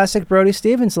like the classic Brody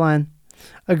Stevens line.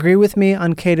 Agree with me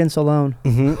on cadence alone.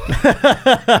 Mm-hmm.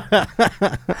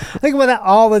 Think about that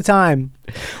all the time.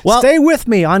 Well, stay with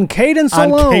me on cadence on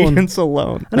alone. Cadence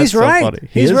alone. And That's he's right. Funny.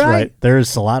 He's is right.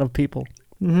 There's a lot of people.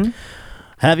 Mm-hmm.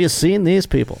 Have you seen these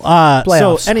people?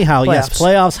 Playoffs. So anyhow, yes,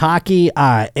 playoffs hockey.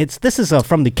 This is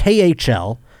from the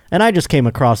KHL, and I just came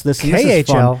across this. And KHL. This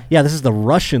is fun. Yeah, this is the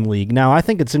Russian league. Now I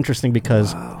think it's interesting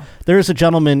because there's a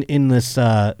gentleman in this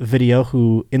video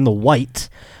who, in the white,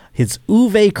 his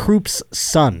Uwe Krupp's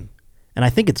son, and I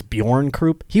think it's Bjorn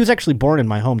Krupp. He was actually born in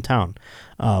my hometown,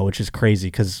 which is crazy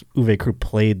because Uwe Krupp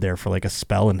played there for like a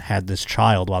spell and had this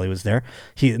child while he was there.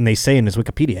 And they say in his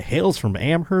Wikipedia, hails from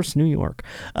Amherst, New York.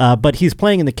 But he's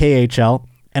playing in the KHL,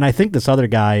 and I think this other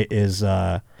guy is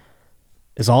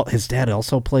his dad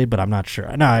also played, but I'm not sure.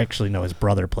 No, I actually know his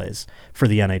brother plays for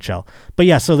the NHL. But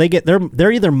yeah, so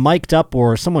they're either mic'd up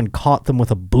or someone caught them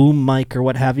with a boom mic or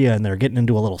what have you, and they're getting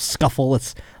into a little scuffle.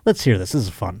 Let's hear this. This is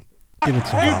fun. Give it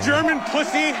some You volume. German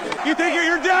pussy! You think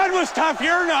your dad was tough?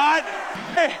 You're not!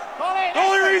 Hey, the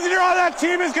only reason you're on that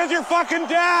team is because you're fucking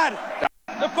dad!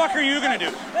 The fuck are you gonna do?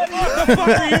 The fuck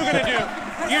are you gonna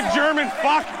do? You German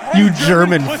fuck! You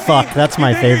German fuck. That's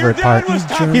my favorite part.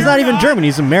 He's not even German.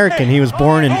 He's American. He was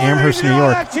born in Amherst, New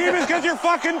York. That team is because you're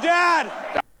fucking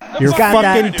dad! Your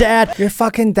fucking dad. Your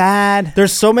fucking dad.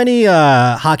 There's so many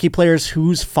hockey players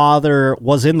whose father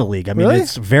was in the league. I mean, Really?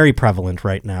 It's very prevalent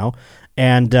right now.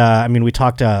 And, I mean, we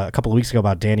talked a couple of weeks ago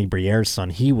about Danny Briere's son.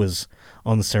 He was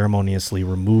unceremoniously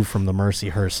removed from the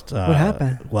Mercyhurst. What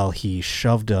happened? Well, he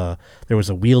shoved there was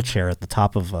a wheelchair at the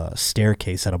top of a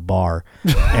staircase at a bar,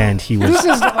 and he was... This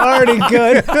is already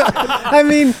good. I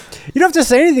mean, you don't have to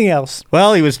say anything else.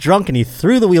 Well, he was drunk, and he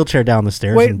threw the wheelchair down the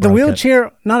stairs. Wait, and the broke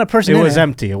wheelchair, not a person It in was it.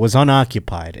 empty. It was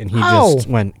unoccupied, and he Ow. just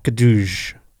went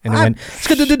kadoosh, and it I- went...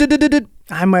 skadadadadadad.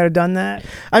 I might have done that.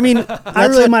 I mean, I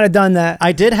really might have done that.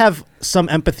 I did have some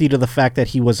empathy to the fact that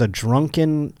he was a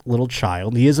drunken little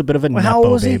child. He is a bit of a Well, how old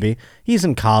nepo was he? baby. He's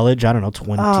in college. I don't know,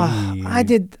 20. I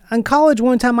did. In college,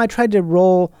 one time I tried to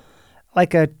roll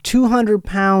like a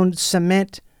 200-pound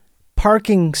cement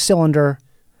parking cylinder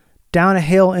down a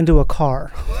hill into a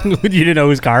car. You didn't know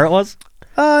whose car it was?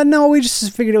 No, we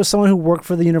just figured it was someone who worked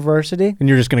for the university. And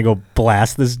you're just going to go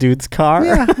blast this dude's car?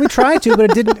 Yeah, we tried to,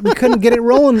 but we couldn't get it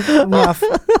rolling enough.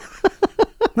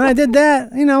 When I did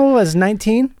that, I was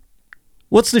 19.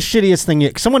 What's the shittiest thing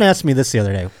someone asked me this the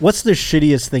other day. What's the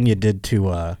shittiest thing you did to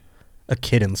a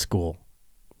kid in school?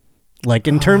 Like,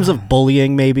 in terms of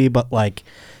bullying, maybe, but like,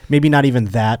 maybe not even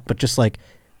that, but just like,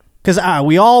 because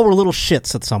we all were little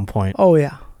shits at some point. Oh,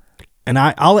 yeah. And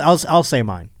I'll say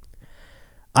mine.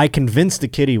 I convinced the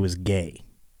kid he was gay.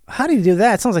 How do you do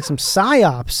that? It sounds like some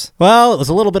psyops. Well, it was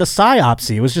a little bit of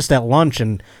psyopsy. It was just at lunch,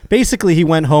 and basically he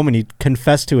went home and he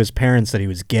confessed to his parents that he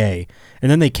was gay.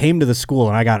 And then they came to the school,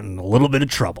 and I got in a little bit of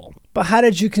trouble. But how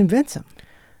did you convince him?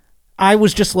 I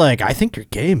was just like, I think you're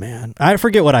gay, man. I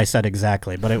forget what I said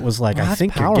exactly, but it was like, Well, I that's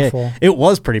think powerful. you're gay. It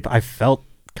was pretty. I felt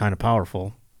kind of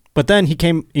powerful. But then he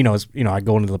came, I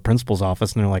go into the principal's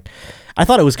office, and they're like, I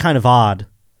thought it was kind of odd.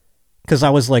 Because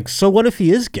I was like, so what if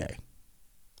he is gay?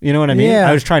 You know what I mean? Yeah.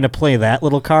 I was trying to play that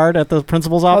little card at the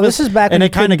principal's office. Oh, this is back when and you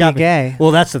it kind couldn't of got be gay. Well,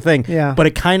 that's the thing. Yeah. But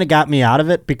it kind of got me out of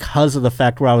it because of the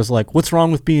fact where I was like, what's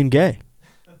wrong with being gay?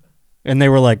 And they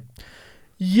were like,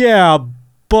 yeah,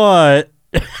 but...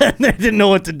 and they didn't know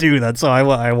what to do. That's why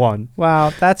I won.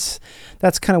 Wow, that's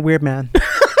kind of weird, man.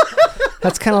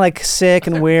 That's kind of like sick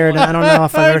and weird. And I don't know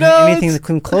if I've ever done anything that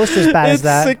came close to as bad as It's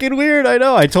that. sick and weird. I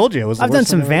know. I told you it was. The I've done worst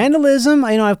some thing ever. vandalism.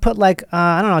 I've put like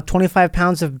 25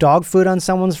 pounds of dog food on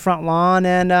someone's front lawn,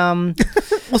 and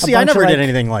Well, see, I never did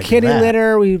anything like kitty that.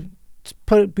 litter. We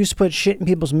used to put shit in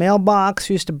people's mailbox.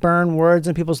 We used to burn words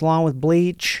in people's lawn with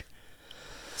bleach.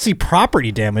 See,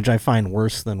 property damage I find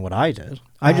worse than what I did.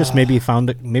 I just maybe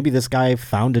this guy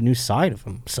found a new side of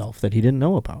himself that he didn't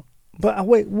know about. But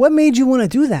wait, what made you want to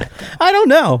do that? I don't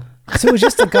know. So it was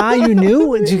just a guy you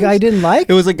knew, a guy you didn't like,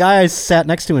 It was a guy I sat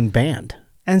next to in band.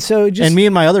 and so just And me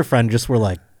and my other friend just were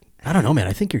like, I don't know, man.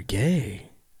 I think you're gay.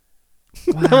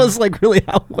 That was like really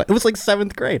how it was like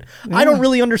 7th grade. I don't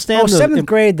really understand. Oh, seventh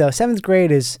grade though. 7th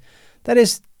grade is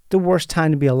the worst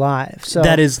time to be alive. So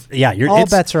That is, yeah. all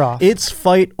bets are off. It's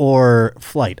fight or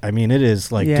flight. I mean, it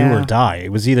is like do Yeah. or die. It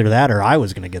was either that or I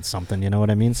was going to get something. You know what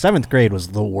I mean? 7th grade was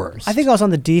the worst. I think I was on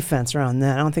the defense around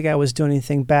then. I don't think I was doing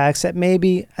anything bad, except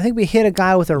maybe I think we hit a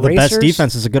guy with the erasers. best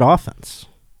defense is a good offense.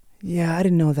 Yeah, I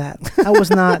didn't know that. I was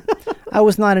not. I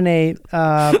was not in a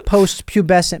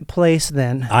post-pubescent place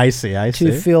then. I see.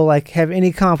 To feel like have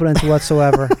any confidence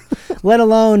whatsoever, let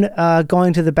alone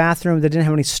going to the bathroom that didn't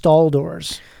have any stall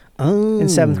doors. Oh, in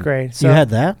 7th grade. So, you had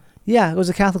that? Yeah, it was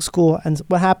a Catholic school, and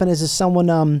what happened is someone.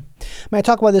 I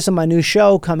talk about this in my new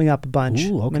show coming up a bunch.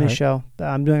 Ooh, okay. My new show.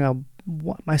 I'm doing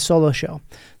my solo show.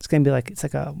 It's gonna be like a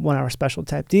 1-hour special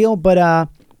type deal, but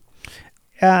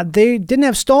they didn't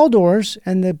have stall doors,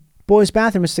 and the boys'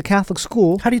 bathroom. It's the Catholic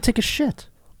school. How do you take a shit?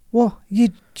 Well, you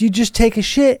just take a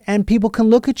shit, and people can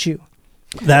look at you.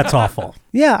 That's awful.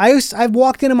 Yeah, I've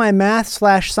walked into my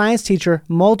math/science teacher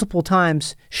multiple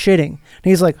times shitting. And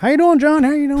he's like, "How you doing, John?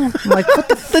 How you doing?" I'm like, "What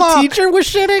the fuck?" The teacher was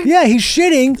shitting? Yeah, he's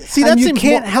shitting. See, and that you seems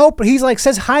can't help. He's like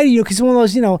says hi to you because he's one of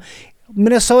those,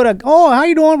 Minnesota. Oh, how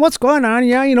you doing? What's going on?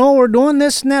 Yeah, we're doing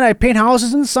this and that. I paint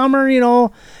houses in the summer,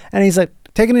 And he's like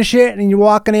taking a shit, and you're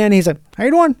walking in. And he's like, "How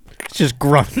you doing?" Just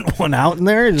grunting one out in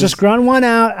there? Just grunt one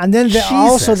out. And then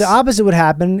also the opposite would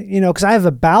happen, because I have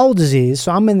a bowel disease.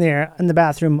 So I'm in there in the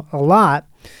bathroom a lot.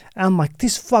 And I'm like,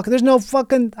 there's no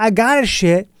fucking, I gotta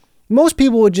shit. Most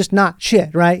people would just not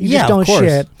shit, right? You just don't of course,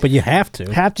 shit. But you have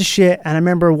to. Have to shit. And I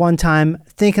remember one time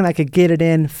thinking I could get it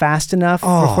in fast enough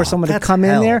for someone to come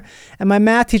in there. And my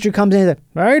math teacher comes in and he's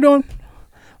like, "How you doing?"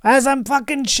 As I'm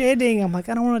fucking shitting. I'm like,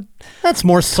 I don't want to. That's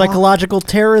more psychological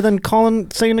terror than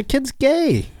saying a kid's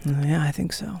gay. Yeah, I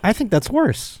think so. I think that's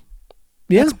worse.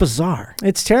 Yeah. That's bizarre.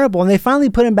 It's terrible. And they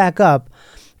finally put him back up.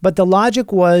 But the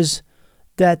logic was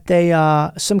that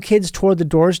some kids tore the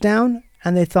doors down,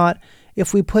 and they thought,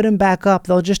 if we put him back up,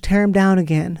 they'll just tear him down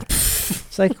again.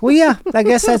 It's like, well, yeah, I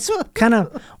guess that's kind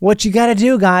of what you got to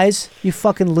do, guys. You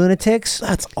fucking lunatics.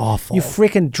 That's awful. You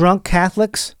freaking drunk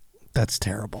Catholics. That's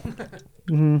terrible.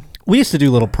 Mm-hmm. We used to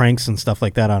do little pranks and stuff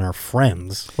like that on our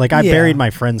friends. Like I buried my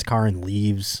friend's car in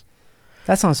leaves.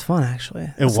 That sounds fun,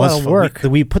 actually. It was a lot of fun. work.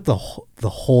 We put the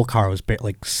whole car was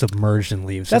submerged in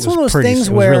leaves. That's it was one of those things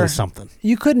where really something.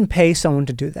 You couldn't pay someone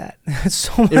to do that. It's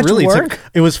so much It really work.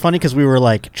 It was funny because we were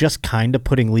like just kind of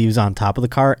putting leaves on top of the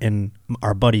car, and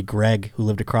our buddy Greg, who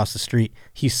lived across the street,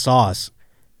 he saw us.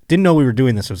 Didn't know we were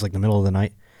doing this. It was like the middle of the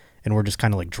night, and we're just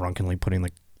kind of like drunkenly putting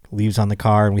like leaves on the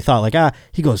car, and we thought like,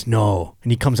 he goes, "No,"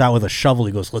 and he comes out with a shovel.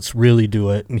 He goes, "Let's really do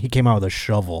it," and he came out with a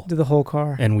shovel. Did the whole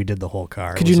car. And we did the whole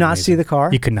car. Could you not see the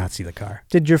car? You could not see the car.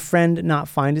 Did your friend not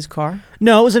find his car?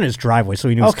 No, it was in his driveway, so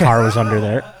he knew his car was under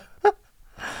there.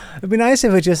 It'd be nice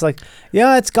if it just like,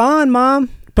 yeah, it's gone, Mom.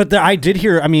 But I did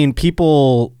hear,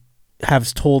 people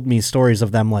have told me stories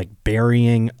of them like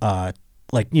burying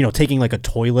taking like a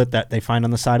toilet that they find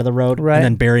on the side of the road, right, and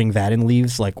then burying that in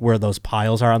leaves, like where those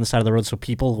piles are on the side of the road, so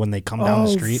people, when they come down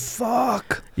the street.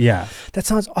 Fuck. Yeah. That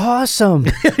sounds awesome.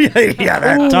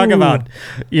 Talk about,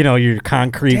 your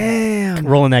concrete, damn,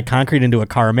 rolling that concrete into a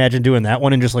car. Imagine doing that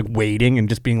one and just like waiting and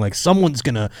just being like, someone's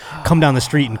going to come down the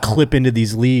street and clip into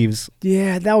these leaves.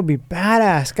 Yeah, that would be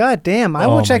badass. God damn. I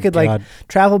wish I could like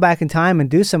travel back in time and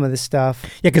do some of this stuff.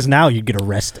 Yeah, because now you'd get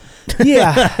arrested.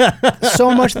 Yeah.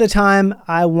 So much of the time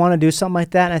I want to do something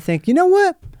like that, and I think, you know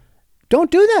what?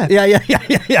 Don't do that.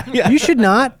 Yeah. You should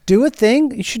not do a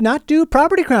thing. You should not do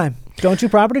property crime. Don't do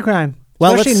property crime.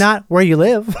 Well, especially not where you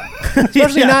live.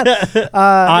 Especially not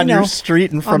on your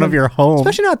street in front of your home.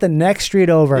 Especially not the next street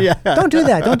over. Yeah. Don't do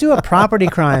that. Don't do a property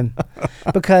crime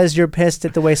because you're pissed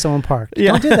at the way someone parked.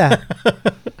 Yeah. Don't do that.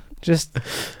 Just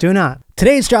do not.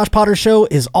 Today's Josh Potter Show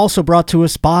is also brought to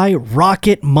us by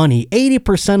Rocket Money.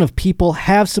 80% of people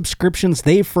have subscriptions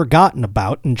they've forgotten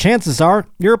about, and chances are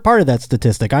you're a part of that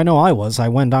statistic. I know I was. I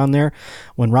went on there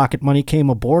when Rocket Money came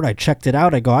aboard. I checked it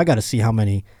out. I got to see how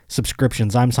many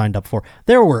subscriptions I'm signed up for.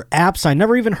 There were apps I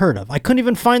never even heard of. I couldn't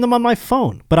even find them on my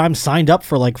phone, but I'm signed up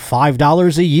for like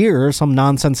 $5 a year or some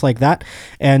nonsense like that.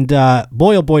 And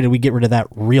boy, oh boy, did we get rid of that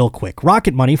real quick.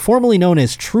 Rocket Money, formerly known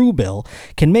as Truebill,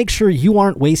 can make sure you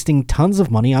aren't wasting tons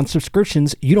of money on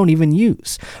subscriptions you don't even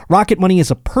use. Rocket Money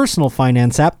is a personal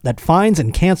finance app that finds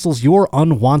and cancels your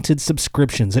unwanted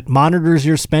subscriptions. It monitors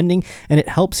your spending and it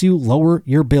helps you lower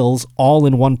your bills all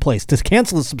in one place. To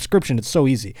cancel a subscription, it's so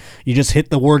easy. You just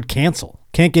hit the word cancel.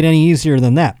 Can't get any easier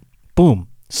than that. Boom.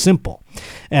 Simple.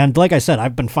 And like I said,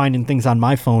 I've been finding things on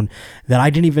my phone that I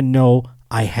didn't even know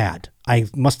I had. I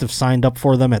must have signed up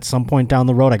for them at some point down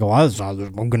the road. I go,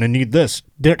 I'm going to need this.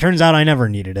 It turns out I never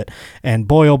needed it. And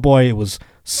boy, oh boy, it was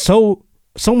so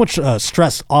much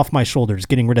stress off my shoulders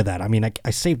getting rid of that. I mean, I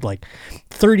saved like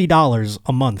 $30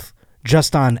 a month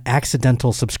just on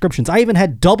accidental subscriptions. I even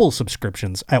had double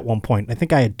subscriptions at one point. I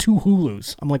think I had 2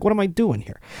 Hulus. I'm like, what am I doing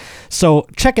here? So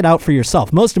check it out for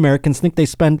yourself. Most Americans think they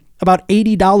spend about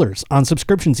 $80 on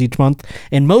subscriptions each month,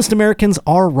 and most Americans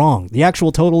are wrong. The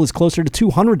actual total is closer to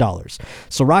 $200.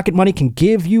 So Rocket Money can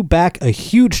give you back a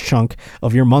huge chunk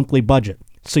of your monthly budget,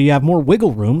 so you have more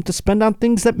wiggle room to spend on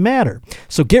things that matter.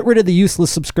 So get rid of the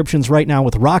useless subscriptions right now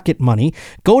with Rocket Money.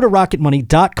 Go to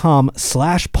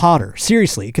rocketmoney.com/Potter.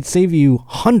 Seriously, it could save you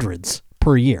hundreds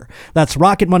per year. That's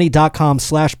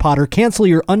rocketmoney.com/Potter. Cancel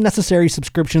your unnecessary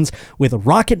subscriptions with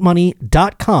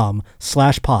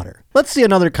rocketmoney.com/Potter. Let's see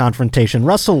another confrontation.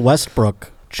 Russell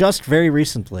Westbrook, just very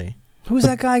recently. Who's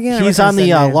that guy again? He's on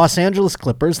the Los Angeles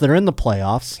Clippers. They're in the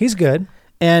playoffs. He's good.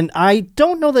 And I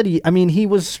don't know that he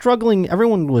was struggling.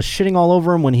 Everyone was shitting all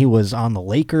over him when he was on the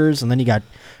Lakers, and then he got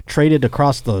traded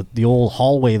across the old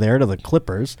hallway there to the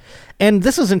Clippers. And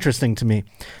this is interesting to me.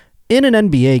 In an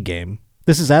NBA game,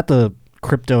 this is at the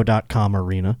Crypto.com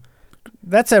arena.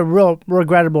 That's a real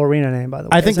regrettable arena name, by the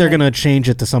way. I think they're going to change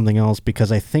it to something else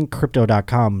because I think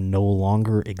Crypto.com no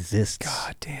longer exists.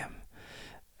 God damn.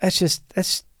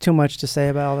 That's too much to say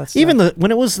about all that stuff. Even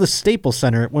when it was the Staples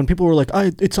Center, when people were like,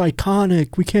 it's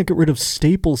iconic, we can't get rid of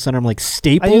Staples Center. I'm like,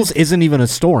 Staples isn't even a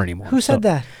store anymore. Who said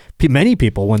that? Many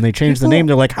people, when they changed the name,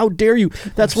 they're like, how dare you?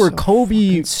 That's where so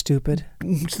Kobe... Stupid.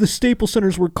 The Staples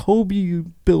Center's where Kobe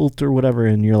built or whatever.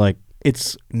 And you're like,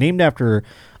 it's named after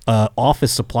an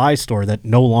office supply store that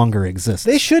no longer exists.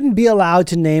 They shouldn't be allowed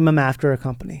to name them after a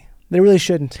company. They really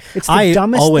shouldn't. It's the dumbest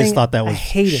thing. I always thought that was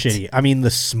shitty. I mean, the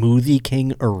Smoothie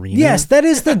King Arena. Yes, that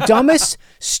is the dumbest,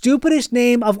 stupidest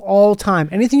name of all time.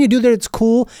 Anything you do that's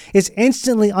cool is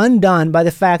instantly undone by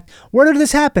the fact, where did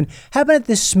this happen? Happened at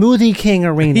the Smoothie King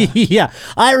Arena. Yeah,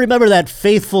 I remember that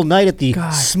fateful night at the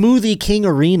Smoothie King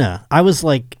Arena. I was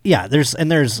like, yeah, there's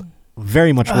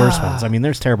very much worse ones. I mean,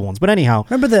 there's terrible ones. But anyhow.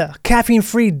 Remember the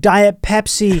caffeine-free Diet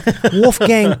Pepsi,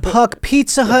 Wolfgang Puck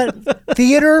Pizza Hut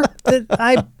Theater that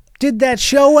I did that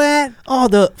show at? Oh,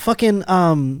 the fucking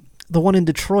the one in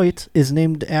Detroit is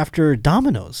named after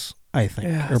Domino's, I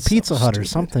think, or Pizza Hut or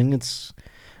something. It's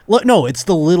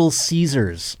the Little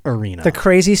Caesars Arena. The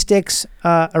Crazy Sticks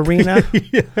Arena.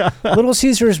 Little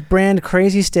Caesars brand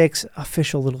Crazy Sticks,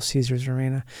 official Little Caesars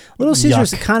Arena. Little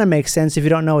Caesars kind of makes sense if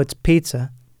you don't know it's pizza.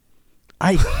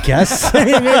 I guess.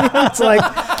 Maybe it's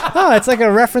like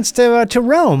a reference to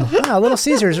Rome. Little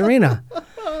Caesars Arena.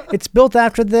 It's built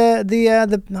after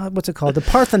the what's it called? The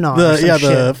Parthenon.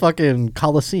 The fucking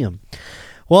Colosseum.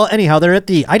 Well, anyhow, they're at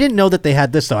I didn't know that they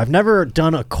had this though. I've never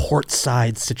done a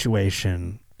courtside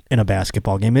situation in a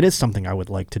basketball game. It is something I would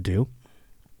like to do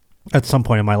at some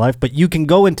point in my life, but you can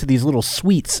go into these little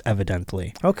suites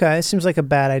evidently. Okay, it seems like a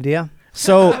bad idea.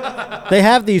 So they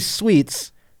have these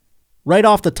suites right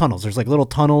off the tunnels. There's like little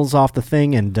tunnels off the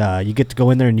thing, and you get to go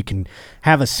in there and you can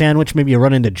have a sandwich. Maybe you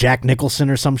run into Jack Nicholson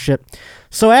or some shit.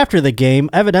 So after the game,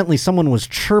 evidently someone was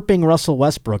chirping Russell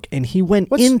Westbrook, and he went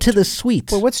into the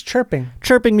suite. Well, what's chirping?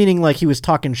 Chirping meaning like he was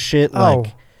talking shit,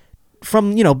 like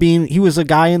from, he was a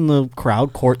guy in the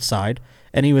crowd courtside,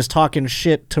 and he was talking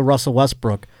shit to Russell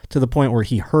Westbrook to the point where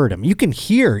he heard him. You can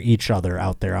hear each other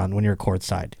out there when you're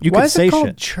courtside. You can say shit. Why is it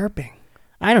called chirping?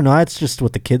 I don't know. That's just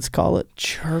what the kids call it.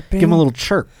 Chirping? Give them a little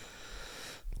chirp.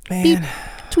 Man. Beep.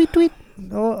 Tweet, tweet.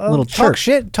 Little chirp.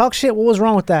 Talk shit. What was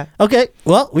wrong with that? Okay.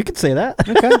 Well, we could say that.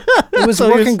 Okay. It was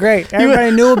working great.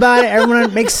 Everybody knew about it.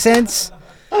 Everyone makes sense.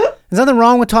 There's nothing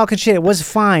wrong with talking shit. It was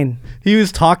fine. He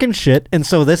was talking shit, and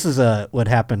so this is what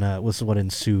happened. Was what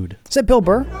ensued. Is that Bill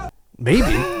Burr?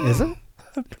 Maybe. Is it?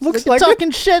 Looks like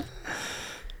talking shit.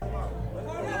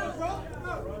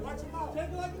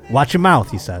 Watch your mouth,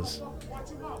 he says.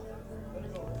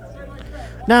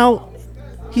 Now,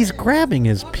 he's grabbing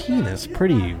his penis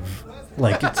pretty,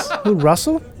 like it's... Who,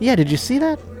 Russell? Yeah, did you see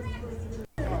that?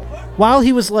 While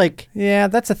he was like... Yeah,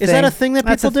 that's a thing. Is that a thing that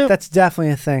people do? That's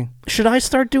definitely a thing. Should I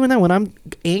start doing that when I'm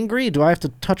angry? Do I have to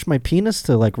touch my penis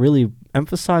to like really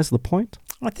emphasize the point?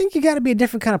 I think you got to be a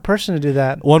different kind of person to do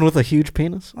that. One with a huge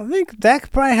penis? I think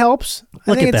that probably helps.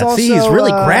 Look at that. See, he's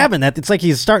really grabbing that. It's like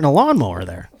he's starting a lawnmower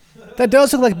there. That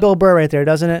does look like Bill Burr right there,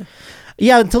 doesn't it?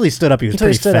 Yeah, until he stood up, he was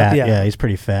pretty fat. Yeah, he's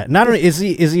pretty fat. Not only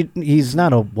he's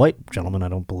not a white gentleman, I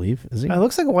don't believe, is he? It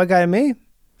looks like a white guy to me.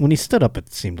 When he stood up,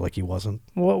 it seemed like he wasn't.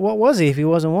 What was he if he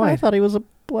wasn't white? I thought he was a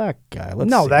black guy.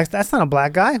 No, that's not a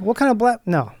black guy. What kind of black?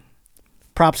 No.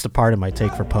 Props to part of my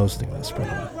take for posting this.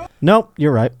 Nope,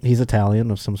 you're right. He's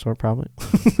Italian of some sort, probably.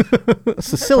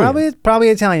 Sicilian. Probably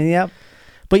Italian, yep.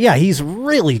 But yeah, he's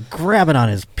really grabbing on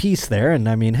his piece there, and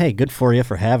I mean, hey, good for you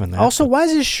for having that. Also, why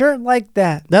is his shirt like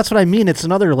that? That's what I mean. It's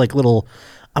another like little,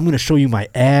 I'm going to show you my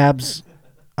abs.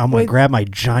 I'm going to grab my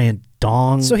giant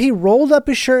dong. So he rolled up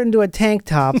his shirt into a tank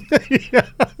top,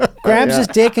 grabs his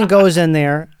dick and goes in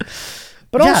there.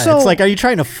 But also, it's like, are you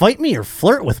trying to fight me or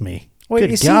flirt with me? wait,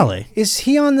 Good golly. is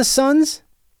he on the Suns?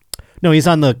 No, he's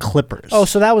on the Clippers. Oh,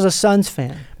 so that was a Suns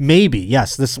fan. Maybe,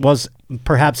 yes. This was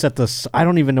perhaps at the, I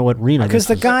don't even know what arena Because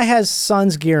this the was. guy has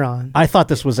Suns gear on. I thought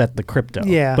this was at the Crypto.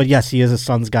 Yeah. But yes, he is a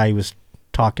Suns guy. He was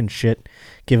talking shit,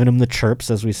 giving him the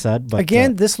chirps, as we said. But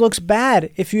Again, this looks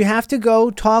bad. If you have to go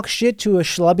talk shit to a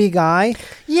schlubby guy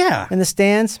yeah. in the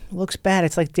stands, it looks bad.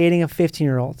 It's like dating a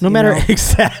 15-year-old. No matter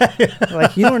exactly,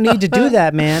 Like, you don't need to do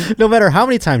that, man. no matter how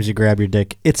many times you grab your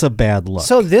dick, it's a bad look.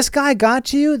 So this guy got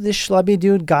to you? This schlubby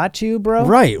dude got to you, bro?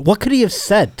 Right. What could he have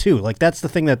said, too? Like, that's the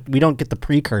thing that we don't get the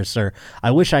precursor.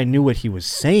 I wish I knew what he was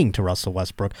saying to Russell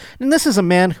Westbrook. And this is a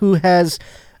man who has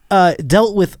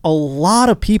dealt with a lot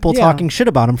of people talking shit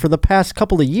about him for the past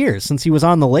couple of years since he was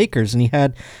on the Lakers, and he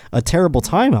had a terrible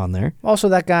time on there. Also,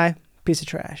 that guy, piece of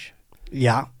trash.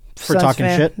 Yeah. For Suns talking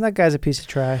fan, shit. That guy's a piece of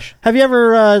trash. Have you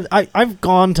ever? I've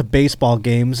gone to baseball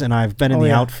games and I've been in Oh, the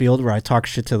yeah. outfield where I talk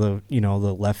shit to the the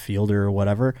left fielder or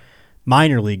whatever,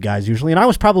 minor league guys usually. And I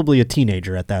was probably a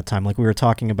teenager at that time. Like we were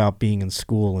talking about being in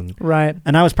school Right.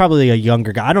 and I was probably a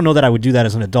younger guy. I don't know that I would do that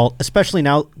as an adult, especially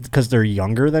now because they're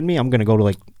younger than me. I'm gonna go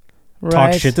to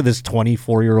talk shit to this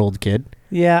 24-year-old kid.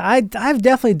 Yeah, I've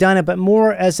definitely done it, but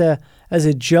more as a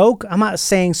joke. I'm not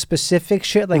saying specific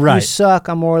shit like you Right. suck.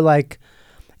 I'm more like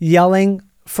yelling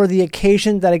for the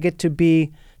occasion that I get to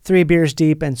be 3 beers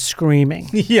deep and screaming.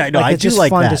 Yeah, I know. Like, I it's do just like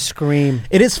fun that. to scream.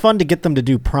 It is fun to get them to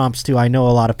do prompts too. I know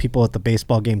a lot of people at the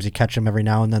baseball games. You catch them every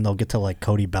now and then. They'll get to like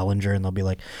Cody Bellinger and they'll be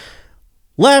like,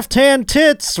 "Left hand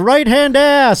tits, right hand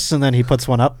ass," and then he puts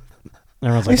one up. And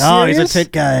everyone's like, Are "Oh, you he's a serious?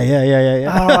 tit guy."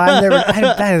 Yeah. Oh,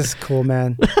 that is cool,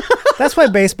 man. That's why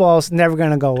baseball's never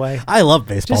gonna go away. I love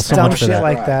baseball Just so dumb much for shit that.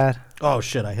 like that. Oh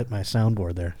shit! I hit my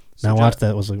soundboard there. So Now John- watch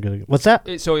that. Was a good. What's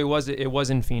that? So it was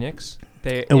in Phoenix.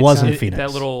 It was in Phoenix.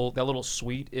 That little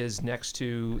suite is next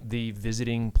to the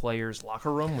visiting players'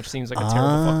 locker room, which seems like a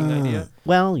terrible fucking idea.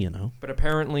 Well, But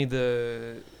apparently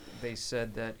they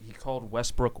said that he called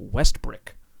Westbrook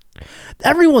Westbrick.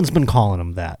 everyone's been calling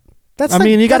him that. That's I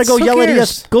mean, you got to go who yell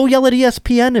cares? go yell at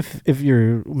ESPN if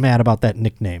you're mad about that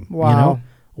nickname. Wow.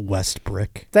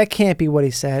 Westbrick. That can't be what he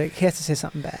said. He has to say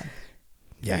something bad.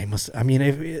 Yeah, he must. I mean,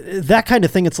 if that kind of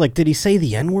thing. It's like, did he say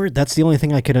the N-word? That's the only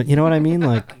thing I could. You know what I mean?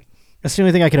 Like, that's the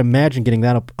only thing I could imagine getting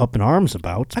that up in arms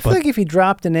about. I feel like if he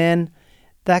dropped an in,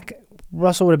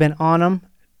 Russell would have been on him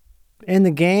in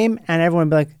the game, and everyone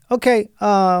would be like, "Okay,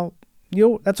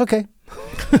 that's okay.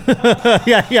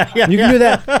 yeah. You can do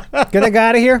that. Get that guy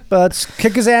out of here, but let's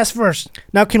kick his ass first."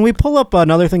 Now, can we pull up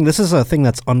another thing? This is a thing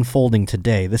that's unfolding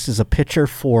today. This is a pitcher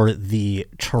for the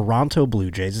Toronto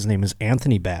Blue Jays. His name is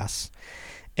Anthony Bass.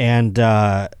 And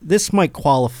this might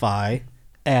qualify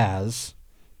as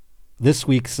this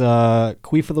week's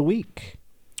Queef of the Week.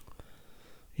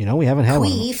 We haven't had one.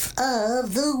 Queef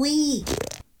of the week.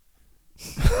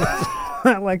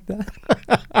 I like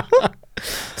that.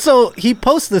 So he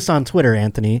posts this on Twitter,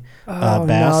 Anthony Oh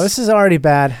Bass. no, this is already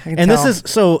bad. I can And tell. this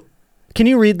is, so can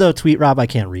you read the tweet, Rob? I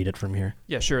can't read it from here.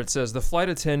 Yeah, sure. It says the flight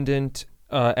attendant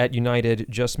at United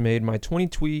just made my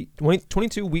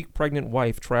 22-week pregnant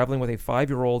wife traveling with a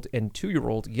 5-year-old and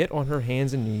 2-year-old get on her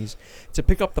hands and knees to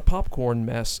pick up the popcorn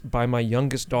mess by my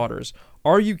youngest daughters.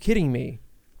 Are you kidding me?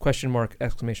 Question mark,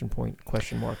 exclamation point,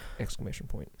 question mark, exclamation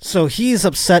point. So he's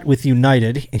upset with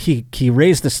United. He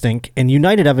raised the stink, and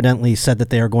United evidently said that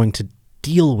they are going to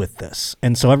deal with this.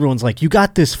 And so everyone's like, you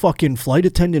got this fucking flight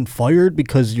attendant fired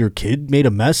because your kid made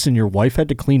a mess and your wife had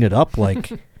to clean it up?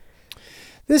 Like,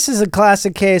 This is a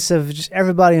classic case of just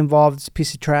everybody involved is a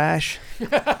piece of trash.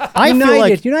 I feel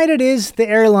like United is the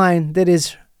airline that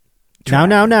is. now,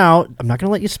 I'm not going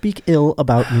to let you speak ill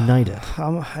about United.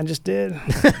 I just did.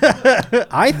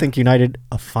 I think United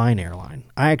a fine airline.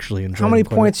 I actually enjoy. How many them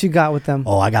quite a- points you got with them?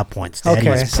 Oh, I got points. Daddy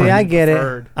Okay, is see, I get it.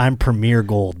 Preferred. I'm Premier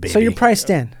Gold, baby. So you're priced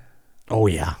in. Oh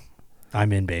yeah,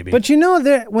 I'm in, baby. But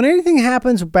when anything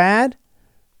happens bad,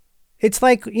 it's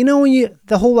like, when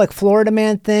the whole like Florida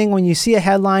man thing, when you see a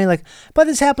headline like, but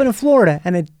this happened in Florida,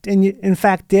 and it in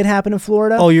fact did happen in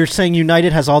Florida. Oh, you're saying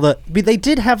United has all the... But they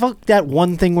did have that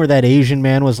one thing where that Asian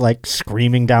man was like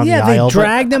screaming down yeah, the they aisle. but-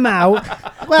 dragged him out.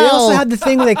 They Well- also had the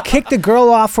thing where they kicked the girl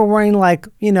off for wearing like,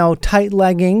 tight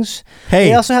leggings. Hey.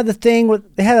 They also had the thing where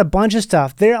they had a bunch of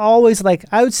stuff. They're always like,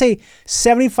 I would say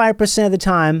 75% of the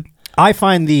time. I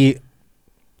find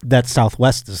that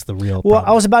Southwest is the real Well, problem.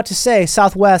 I was about to say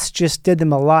Southwest just did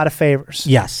them a lot of favors.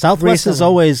 Yes, Southwest is Recently.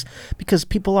 always... Because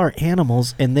people are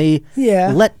animals and they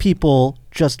Yeah. let people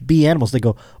just be animals. They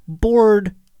go,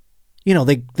 bored you know,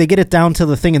 they get it down to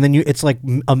the thing, and then it's like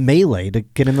a melee to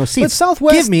get in those seats. But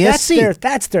Southwest, give me a seat.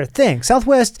 That's their thing.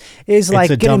 Southwest is like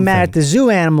getting mad at the zoo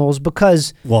animals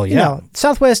because, you know,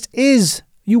 Southwest is,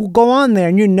 you go on there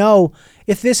and you know,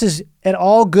 if this is at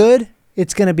all good,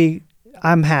 it's going to be,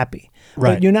 I'm happy.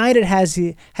 Right. But United has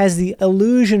the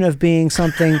illusion of being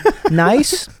something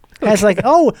nice. Has like,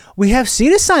 oh, we have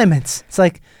seat assignments. It's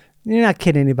like, you're not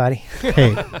kidding anybody.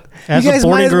 Hey, as a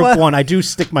boarding group 1, I do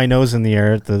stick my nose in the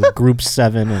air at the group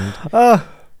 7 and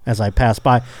as I pass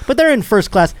by. But they're in first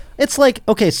class. It's like,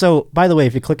 okay, so by the way,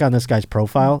 if you click on this guy's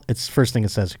profile, it's first thing it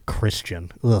says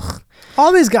Christian. Ugh.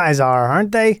 All these guys are,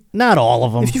 aren't they? Not all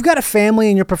of them. If you've got a family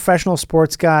and you're a professional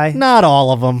sports guy. Not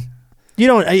all of them. You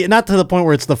don't, not to the point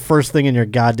where it's the first thing in your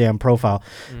goddamn profile.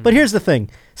 But here's the thing.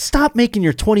 Stop making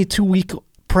your 22-week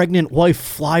pregnant wife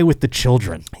fly with the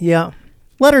children. Yeah.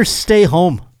 Let her stay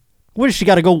home. What, does she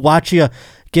got to go watch you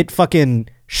get fucking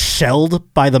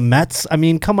shelled by the Mets? I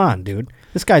mean, come on, dude.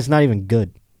 This guy's not even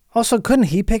good. Also, couldn't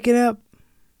he pick it up?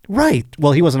 Right.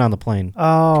 Well, he wasn't on the plane.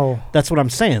 Oh. That's what I'm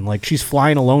saying. Like, she's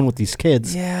flying alone with these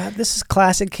kids. Yeah, this is a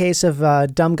classic case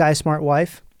of dumb guy, smart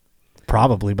wife.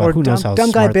 Probably, but or who knows how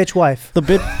dumb smart. guy, bitch wife. The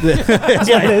bit.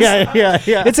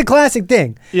 Yeah. It's a classic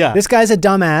thing. Yeah. This guy's a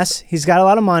dumbass. He's got a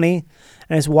lot of money,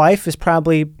 and his wife is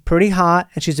probably pretty hot,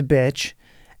 and she's a bitch.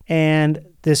 And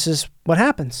this is what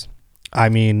happens. I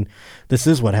mean, this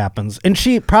is what happens. And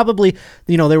she probably,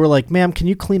 you know, they were like, ma'am, can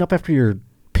you clean up after your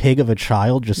pig of a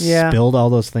child just spilled all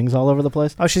those things all over the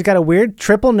place? Oh, she's got a weird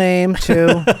triple name,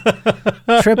 too.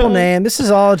 Triple name. This is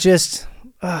all just...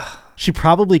 She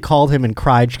probably called him and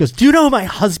cried. She goes, do you know who my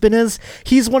husband is?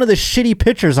 He's one of the shitty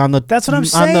pitchers on the... That's what I'm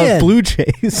saying. On the Blue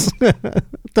Jays.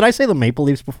 Did I say the Maple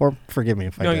Leafs before? Forgive me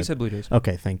if I did. No, you said Blue Jays.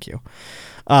 Okay, thank you.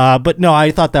 But no,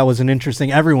 I thought that was an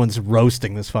interesting... Everyone's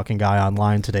roasting this fucking guy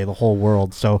online today, the whole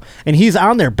world. So, and he's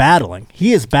on there battling.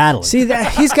 He is battling. See,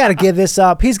 that he's got to give this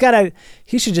up. He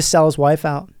should just sell his wife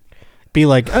out. Be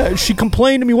like, she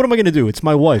complained to me. What am I going to do? It's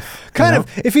my wife. Kind of.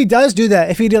 If he does do that,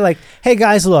 if he did like, hey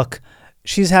guys, look,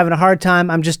 she's having a hard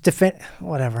time. I'm just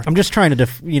whatever. I'm just trying to,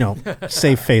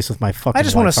 save face with my fucking I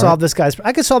just want to solve this guy's...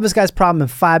 I could solve this guy's problem in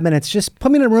 5 minutes. Just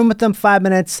put me in a room with them, 5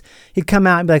 minutes. He'd come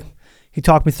out and be like, he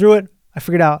talked me through it. I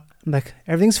figured out. I'm like,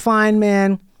 everything's fine,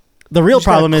 man. The real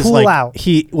problem is like out.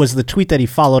 he was the tweet that he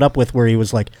followed up with where he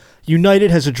was like,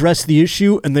 United has addressed the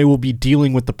issue and they will be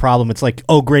dealing with the problem. It's like,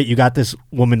 oh great, you got this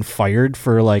woman fired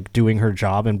for like doing her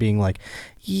job and being like,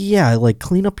 yeah, like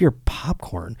clean up your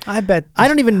popcorn. I bet. I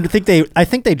don't even think I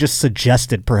think they just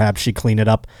suggested perhaps she clean it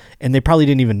up and they probably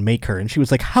didn't even make her. And she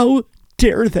was like, how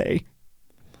dare they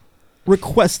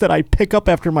request that I pick up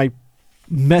after my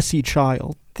messy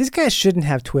child? These guys shouldn't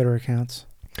have Twitter accounts.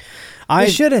 They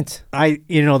shouldn't.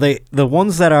 The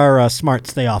ones that are smart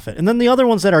stay off it, and then the other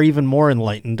ones that are even more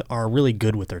enlightened are really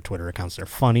good with their Twitter accounts. They're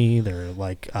funny. They're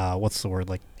like, what's the word?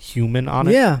 Like human on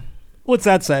it. Yeah. What's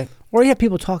that say? Or you have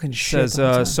people talking shit.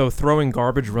 Says so throwing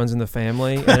garbage runs in the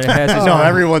family, and it has his no,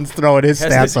 everyone's throwing his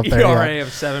stats up there. ERA of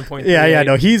 7.3. Yeah.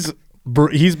 No, he's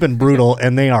been brutal,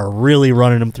 and they are really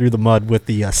running him through the mud with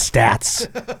the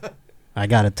stats. I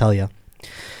gotta tell you.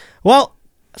 Well.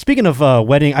 Speaking of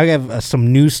wedding, I have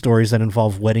some news stories that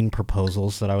involve wedding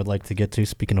proposals that I would like to get to.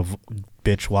 Speaking of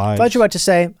bitch wives. I thought you were about to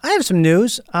say, I have some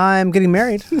news. I'm getting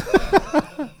married.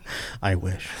 I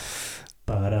wish.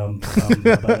 You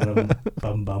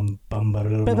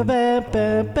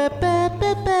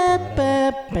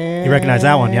recognize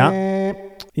that one, yeah?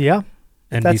 Yeah.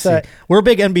 NBC. We're a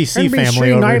big NBC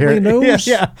family over Nightly here. News.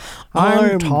 Yeah.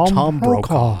 I'm Tom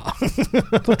Brokaw.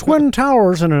 The Twin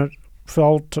Towers in it.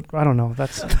 Felt, I don't know.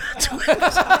 That's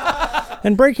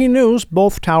in breaking news.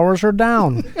 Both towers are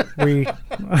down. We.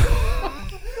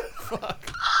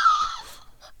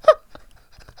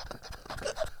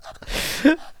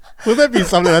 Would that be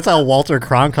something? That's how Walter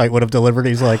Cronkite would have delivered.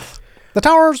 He's like, the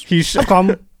towers have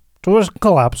come to a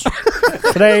collapse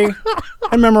today.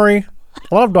 In memory,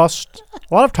 a lot of dust,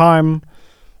 a lot of time.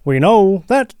 We know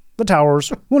that the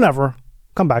towers will never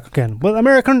come back again. With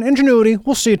American ingenuity,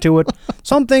 we'll see to it.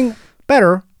 Something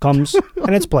better comes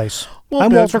in its place.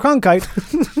 I'm Walter Cronkite.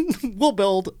 We'll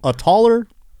build a taller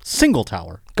single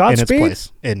tower in its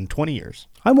place in 20 years.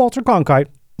 I'm Walter Cronkite.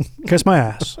 Kiss my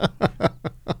ass.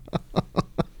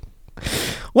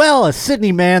 Well, a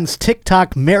Sydney man's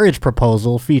TikTok marriage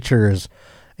proposal features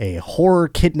a horror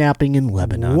kidnapping in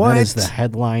Lebanon. What? That is the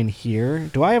headline here.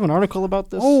 Do I have an article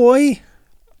about this? Oh, boy.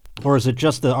 Or is it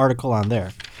just the article on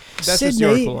there? That's just the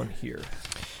article on here.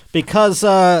 Because,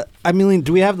 do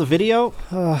we have the video?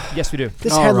 Yes, we do.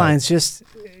 This headline's just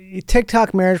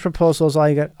TikTok marriage proposals. All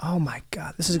you got. Oh my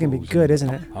God, this is gonna be good, isn't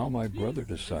it? How my brother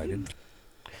decided.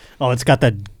 Oh, it's got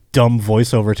that dumb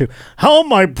voiceover too. How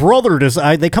my brother does.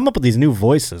 They come up with these new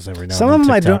voices every now. Some and of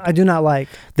then. them I do not like.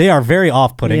 They are very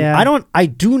off-putting. Yeah. I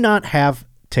do not have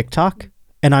TikTok,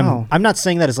 and I'm not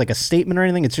saying that as like a statement or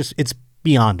anything. It's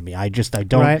beyond me. I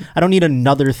don't. Right. I don't need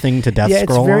another thing to death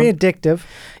scroll. It's very on. addictive.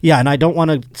 Yeah, and I don't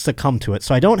want to succumb to it,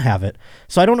 so I don't have it.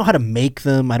 So I don't know how to make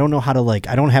them. I don't know how to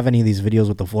I don't have any of these videos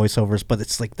with the voiceovers, but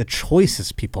it's like the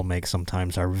choices people make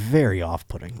sometimes are very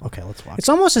off-putting. Okay, let's watch. It's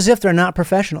almost as if they're not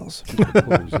professionals. No,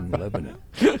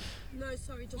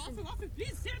 sorry, Jocelyn.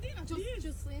 Please, Sardina, please.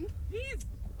 Jocelyn. Please.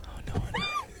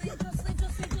 Jocelyn.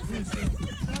 Jocelyn, no, please.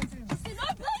 No.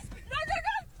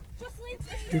 Jocelyn,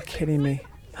 please. You're kidding me.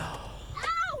 Ow,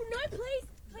 no, please.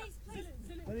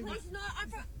 Please, no.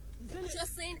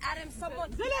 Jocelyn, Adam,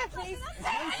 someone. Please.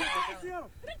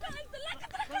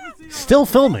 Still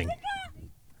filming.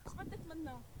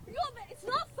 It's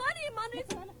not funny, man.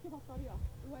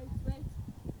 Wait.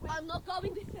 I'm not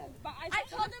going with them. But I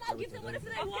told them I'll give them whatever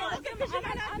they want.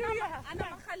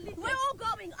 We're all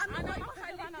going. I'm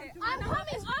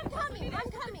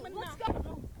coming. Let's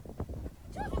go.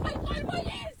 I got my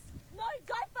ears. No,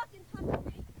 don't fucking come with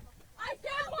me. I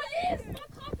got my ears.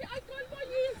 I got my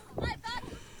ears. My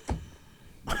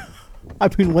bad. I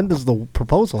mean, when does the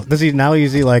proposal? Is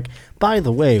he like? By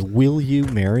the way, will you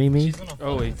marry me?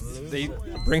 Oh wait, they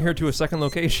bring her to a second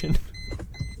location.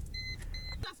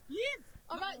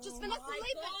 Alright, just finish the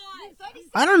lead.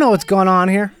 I don't know what's going on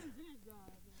here.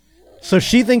 So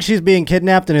she thinks she's being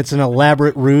kidnapped, and it's an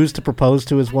elaborate ruse to propose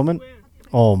to his woman.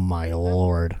 Oh my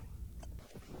lord!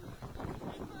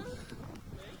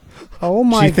 Oh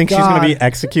my god. She thinks she's going to be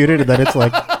executed, and then it's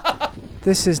like,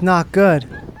 This is not good.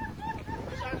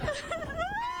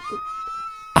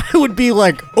 I would be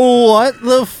like, what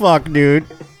the fuck, dude?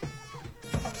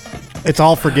 It's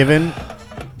all forgiven.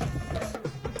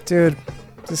 Dude,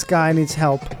 this guy needs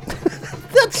help.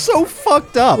 That's so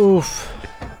fucked up. Oof.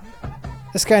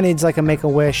 This guy needs like a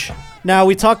Make-A-Wish. Now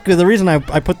we talk. The reason I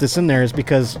put this in there is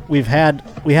because we had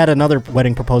another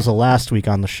wedding proposal last week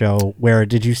on the show. Where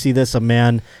did you see this? A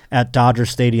man at Dodger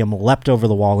Stadium leapt over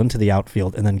the wall into the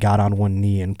outfield and then got on one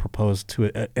knee and proposed to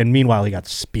it. And meanwhile, he got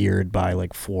speared by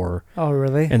like 4. Oh,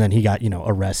 really? And then he got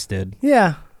arrested.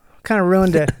 Yeah. Kind of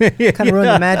ruined it. Kind of ruined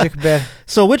the magic bit.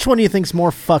 So which one do you think's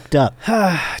more fucked up?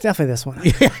 Definitely this one.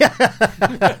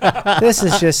 This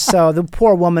is just so. The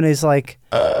poor woman is like,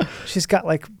 she's got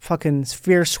like fucking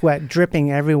fear sweat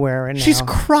dripping everywhere right now. She's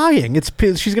crying.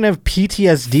 She's gonna have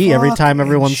PTSD every time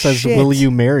everyone says, shit. "Will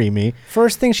you marry me?"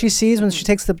 First thing she sees when she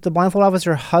takes the blindfold off is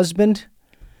her husband.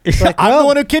 Like, I'm well- the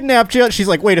one who kidnapped you. She's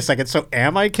like, wait a second. So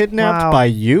am I kidnapped Wow. by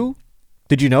you?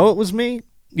 Did you know it was me?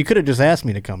 You could have just asked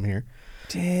me to come here.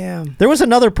 Damn. There was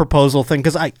another proposal thing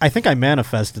because I think I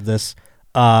manifested this.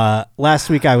 Last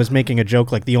week I was making a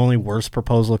joke like the only worst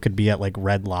proposal could be at like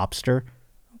Red Lobster.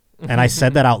 And I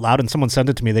said that out loud and someone sent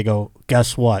it to me. They go,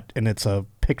 guess what? And it's a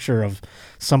picture of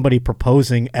somebody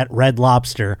proposing at Red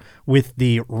Lobster with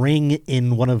the ring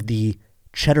in one of the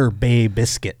Cheddar Bay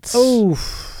biscuits.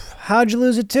 Oof. How'd you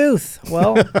lose a tooth?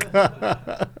 Well,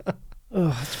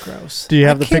 that's gross. Do you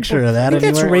have I the can't picture bel- of that I think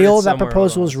that's anywhere? real. It's That somewhere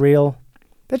proposal is real.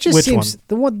 That just Which seems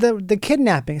one? the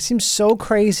kidnapping. It seems so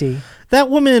crazy. That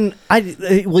woman,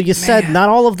 you said Man. not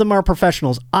all of them are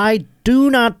professionals. I do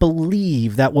not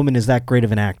believe that woman is that great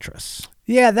of an actress.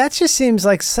 Yeah, that just seems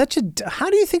like such a. How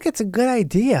do you think it's a good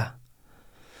idea?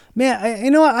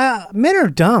 Man, men are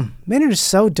dumb. Men are just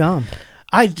so dumb.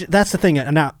 That's the thing.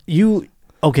 Now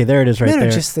okay, there it is right Men there.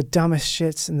 are just the dumbest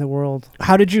shits in the world.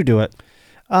 How did you do it?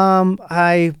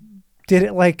 I did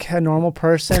it like a normal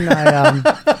person.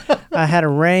 I had a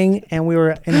ring, and we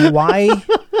were in Hawaii.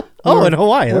 In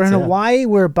Hawaii. We're in that's- Hawaii.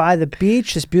 We're by the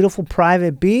beach, this beautiful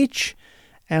private beach,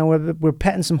 and we're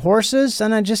petting some horses.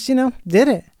 And I just, did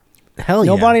it. Hell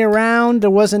yeah. Nobody around. There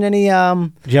wasn't any.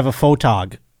 Did you have a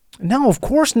photog? No, of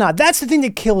course not. That's the thing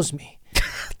that kills me.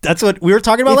 That's what we were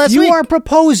talking about If last you week. are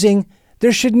proposing,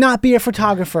 there should not be a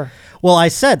photographer. Well, I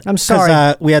said. I'm 'cause,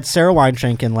 sorry. we had Sarah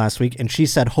Weinshank in last week, and she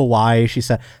said Hawaii. She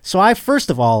said, so I, first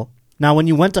of all, now when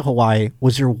you went to Hawaii,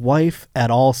 was your wife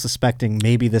at all suspecting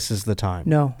maybe this is the time?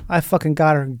 No, I fucking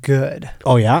got her good.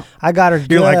 Oh, yeah? I got her good.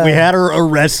 You're like, we had her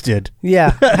arrested.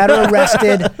 Yeah, had her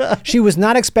arrested. She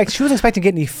wasn't expecting to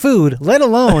get any food, let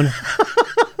alone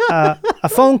a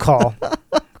phone call.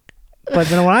 But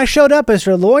then when I showed up as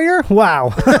her lawyer,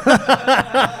 wow.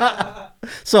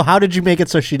 So how did you make it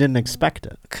so she didn't expect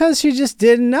it? Because she just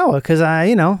didn't know it. Because I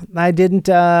didn't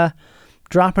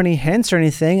drop any hints or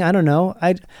anything. I don't know.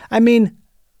 I don't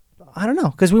know.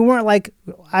 Because we weren't like,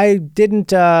 I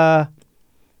didn't. I'm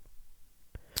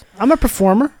a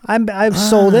performer. I've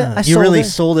sold it. I You sold really it.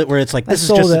 sold it where it's like, I this is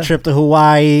just sold a it. trip to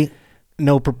Hawaii.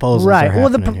 no proposals are Right. Well,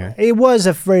 happening here. it was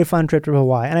a very fun trip to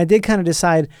Hawaii, and I did kind of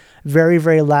decide very,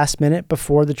 very last minute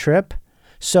before the trip,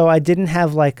 so I didn't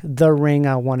have like the ring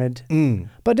I wanted.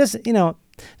 But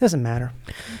doesn't matter.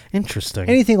 Interesting.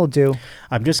 Anything will do.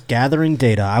 I'm just gathering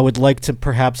data. I would like to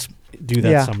perhaps do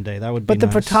that someday. That would be But the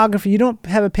nice. photography, you don't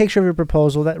have a picture of your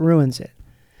proposal, that ruins it.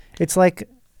 It's like,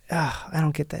 I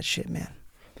don't get that shit, man.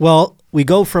 Well, we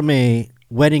go from a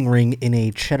wedding ring in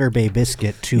a Cheddar Bay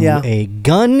biscuit to Yeah. a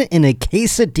gun in a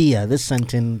quesadilla. This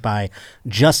sent in by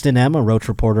Justin M., a Roach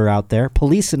reporter out there.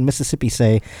 Police in Mississippi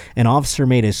say an officer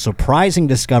made a surprising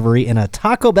discovery in a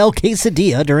Taco Bell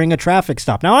quesadilla during a traffic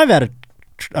stop. Now, I've had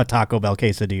a Taco Bell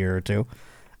quesadilla or two.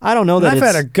 I don't know that I've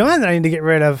had a gun that I need to get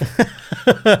rid of.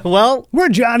 Well, we're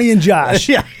Johnny and Josh.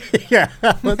 yeah.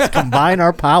 Let's combine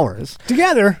our powers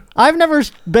together. I've never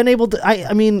been able to.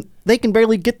 I mean, they can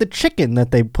barely get the chicken that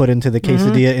they put into the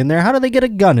quesadilla in there. How do they get a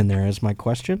gun in there? Is my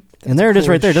question. And there it is,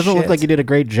 cool right there. It doesn't look shit. like you did a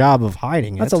great job of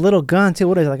hiding That's it. a little gun too.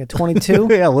 What is it, like a 22?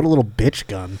 Yeah, what a little bitch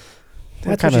gun.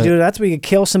 That's what you do. That's what you could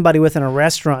kill somebody with in a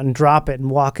restaurant and drop it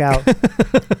and walk out.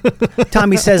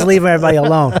 Tommy says, "Leave everybody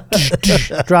alone."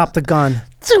 Drop the gun.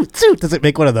 Toot, toot. Does it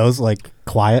make one of those like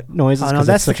quiet noises? Oh no, 'cause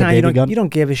that's it's the such a kind baby gun? you don't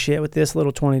give a shit with this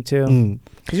little 22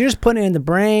 because you're just putting it in the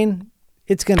brain.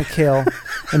 It's gonna kill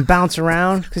and bounce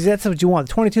around because that's what you want.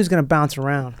 The 22 is gonna bounce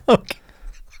around. Okay.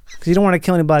 Because you don't want to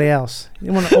kill anybody else. You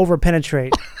don't want to over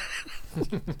penetrate.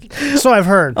 So I've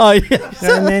heard. Oh yeah. You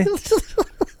know what I mean?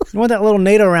 You want that little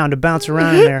NATO round to bounce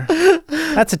around in there.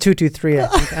 That's a 223, I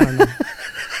think. I don't know.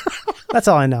 That's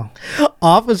all I know.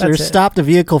 Officers That's it. stopped a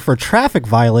vehicle for traffic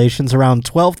violations around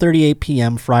 12:38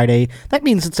 p.m. Friday. That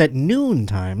means it's at noon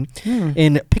time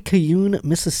in Picayune,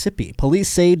 Mississippi. Police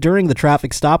say during the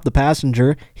traffic stop, the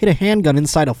passenger hid a handgun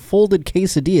inside a folded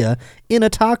quesadilla in a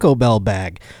Taco Bell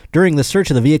bag. During the search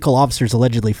of the vehicle, officers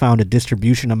allegedly found a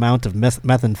distribution amount of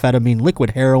methamphetamine,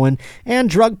 liquid heroin, and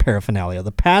drug paraphernalia.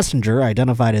 The passenger,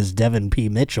 identified as Devin P.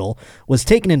 Mitchell, was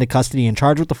taken into custody and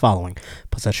charged with the following: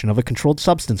 possession of a controlled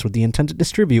substance with the intent to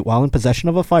distribute while in possession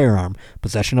of a firearm,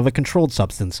 possession of a controlled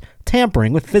substance,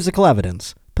 tampering with physical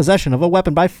evidence, possession of a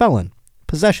weapon by felon,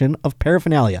 possession of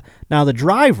paraphernalia. Now, the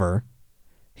driver,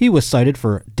 he was cited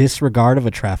for disregard of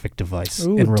a traffic device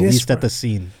Ooh, and released at the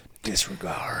scene.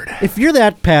 Disregard. If you're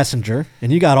that passenger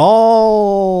and you got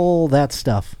all that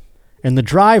stuff and the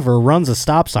driver runs a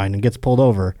stop sign and gets pulled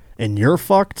over and you're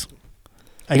fucked,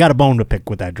 I got a bone to pick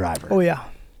with that driver. Oh, yeah.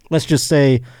 Let's just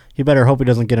say you better hope he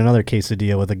doesn't get another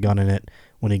quesadilla with a gun in it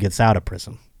when he gets out of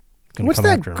prison. Gonna What's come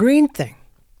that after him. green thing?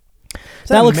 Is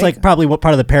That a looks like probably what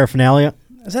part of the paraphernalia.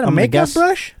 Is that a I'm gonna makeup guess.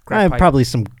 brush? I have probably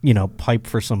some, pipe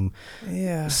for some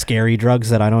Yeah. scary drugs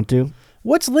that I don't do.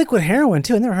 What's liquid heroin,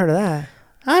 too? I never heard of that.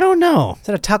 I don't know. Is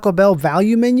that a Taco Bell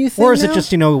value menu thing? Or is now? it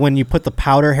just, when you put the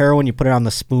powder heroin, you put it on the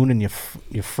spoon and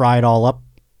you fry it all up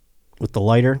with the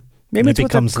lighter? Maybe and it's it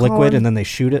what they're becomes liquid calling- and then they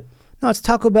shoot it? No, it's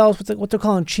Taco Bell's what they're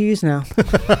calling cheese now.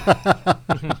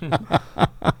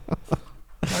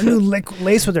 Our new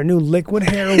laced with our new liquid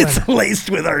heroin. It's laced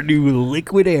with our new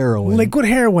liquid heroin. Liquid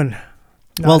heroin.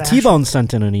 Well, Not T-Bone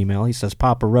sent in an email. He says,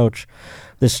 Papa Roach,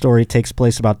 this story takes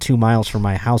place about 2 miles from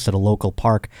my house at a local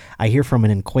park. I hear from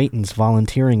an acquaintance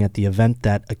volunteering at the event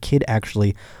that a kid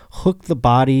actually hooked the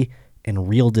body and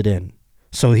reeled it in.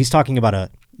 So he's talking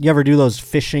about you ever do those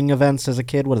fishing events as a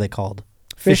kid? What are they called?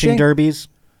 Fishing Fishing? derbies?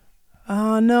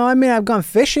 No, I mean, I've gone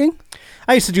fishing.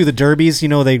 I used to do the derbies.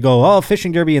 They'd go,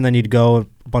 fishing derby, and then you'd go,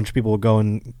 a bunch of people would go,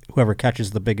 and whoever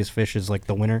catches the biggest fish is like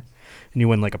the winner, and you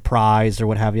win like a prize or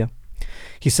what have you.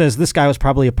 He says this guy was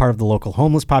probably a part of the local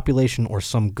homeless population or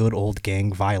some good old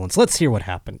gang violence. Let's hear what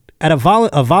happened. At a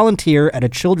volunteer at a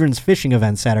children's fishing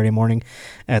event Saturday morning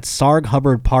at Sarg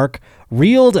Hubbard Park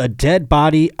reeled a dead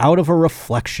body out of a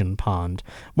reflection pond.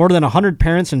 More than 100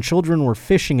 parents and children were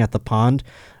fishing at the pond,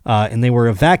 and they were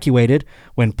evacuated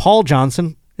when Paul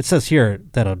Johnson, it says here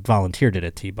that a volunteer did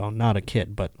it, T-Bone, not a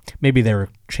kid, but maybe they were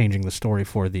changing the story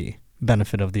for the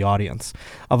benefit of the audience.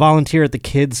 A volunteer at the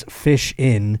Kids Fish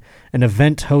Inn, an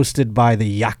event hosted by the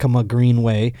Yakima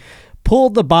Greenway,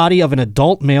 pulled the body of an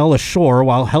adult male ashore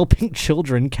while helping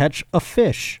children catch a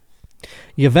fish.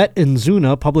 Yvette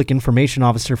Nzuna, public information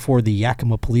officer for the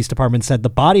Yakima Police Department, said the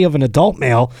body of an adult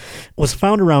male was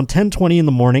found around 10:20 in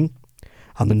the morning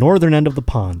on the northern end of the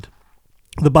pond.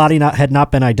 The body had not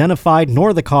been identified,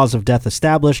 nor the cause of death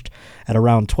established. At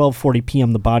around 12:40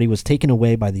 p.m., the body was taken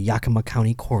away by the Yakima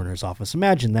County Coroner's Office.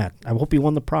 Imagine that. I hope he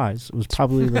won the prize. It was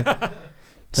probably the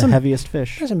heaviest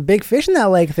fish. There's some big fish in that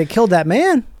lake if they killed that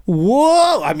man.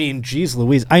 Whoa! I mean, geez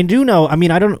Louise. I do know. I mean,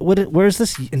 I don't... where's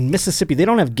this? In Mississippi, they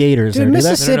don't have gators Dude, there, do they?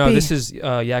 Mississippi- No, this is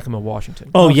Yakima,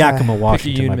 Washington. Oh, Okay. Yakima,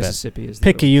 Washington. Picayune, my bad. Mississippi is the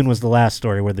Picayune was the last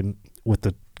story where with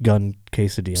the gun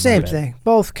quesadilla. Same thing.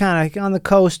 Both kind of on the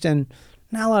coast, and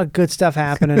not a lot of good stuff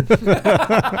happening.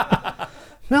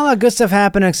 Not a lot of good stuff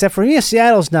happening, except for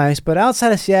Seattle's nice, but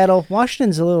outside of Seattle,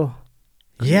 Washington's a little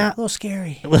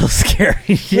scary. A little scary.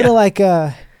 A little like,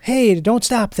 hey, don't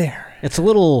stop there. It's a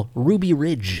little Ruby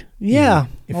Ridge. Yeah,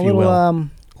 if a you little, will. A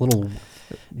little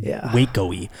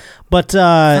Waco-y. But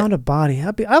found a body.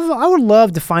 I would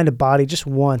love to find a body just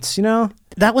once.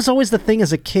 That was always the thing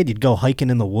as a kid. You'd go hiking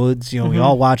in the woods. We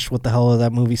all watched what the hell of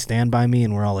that movie Stand By Me,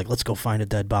 and we're all like, let's go find a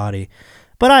dead body.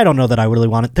 But I don't know that I really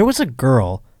wanted. There was a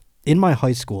girl in my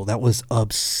high school that was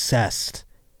obsessed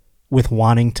with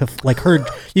wanting to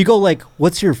you go like,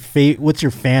 what's your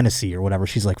fantasy or whatever?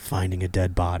 She's like, finding a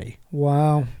dead body.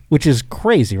 Wow. Which is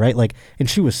crazy, right? Like, and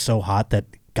she was so hot that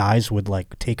guys would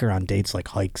like take her on dates, like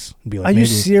hikes, and be like, are you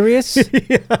serious?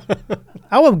 Yeah.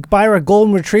 I would buy her a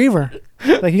golden retriever.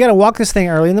 Like, you got to walk this thing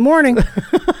early in the morning.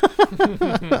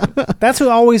 That's who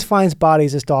always finds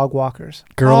bodies, as dog walkers.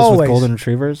 Girls with golden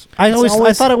retrievers. I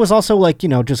thought it was also like,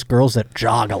 just girls that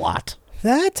jog a lot.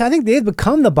 I think they'd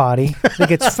become the body that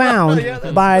gets found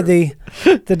by the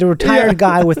retired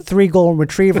guy with 3 golden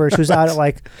retrievers who's out at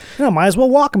like, might as well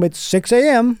walk him at 6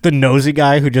 a.m. The nosy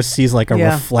guy who just sees like a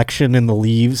reflection in the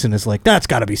leaves and is like, that's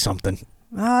got to be something.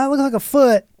 It looks like a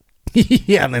foot.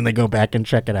 Yeah, and then they go back and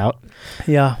check it out.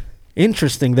 Yeah.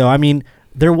 Interesting, though. I mean,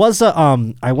 there was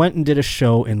I went and did a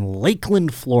show in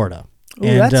Lakeland, Florida. Ooh,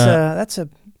 and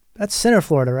that's center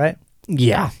Florida, right?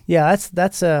 Yeah. Yeah,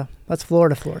 that's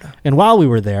Florida. And while we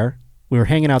were there, we were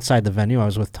hanging outside the venue. I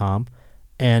was with Tom,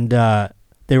 and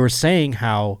they were saying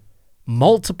how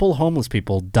multiple homeless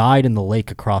people died in the lake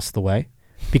across the way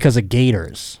because of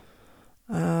gators.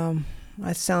 That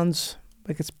sounds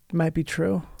like it might be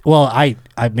true. Well, I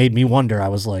made me wonder. I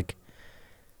was like,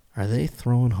 are they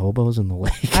throwing hobos in the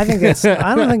lake? I don't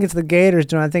think it's the gators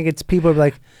doing it. I think it's people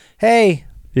like, hey,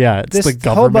 yeah, it's this the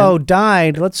government. hobo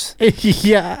died. Let's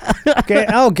yeah.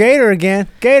 Gator again.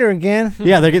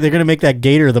 Yeah, they're gonna make that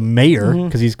gator the mayor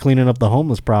because he's cleaning up the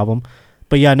homeless problem.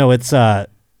 But yeah, no, it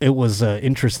was an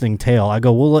interesting tale. I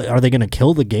go, well, are they gonna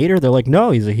kill the gator? They're like,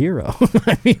 no, he's a hero.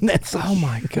 I mean, that's oh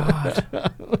my god,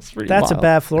 that's wild. A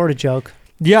bad Florida joke.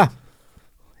 Yeah,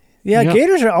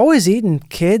 gators are always eating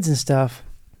kids and stuff.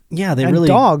 Yeah, they and really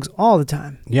dogs all the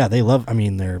time. Yeah, they love. I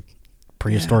mean, they're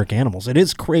prehistoric animals. It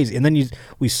is crazy. And then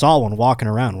we saw one walking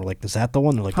around. We're like, is that the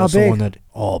one? They're like, that's the one that.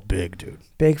 Oh, big dude.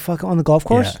 Big fucking on the golf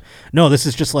course? Yeah. No, this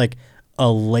is just like a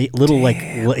little like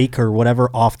lake or whatever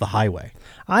off the highway.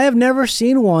 I have never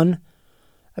seen one.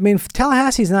 I mean,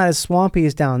 Tallahassee's not as swampy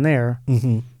as down there,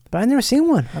 but I've never seen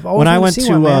one. I've always when I went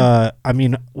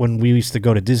to, when we used to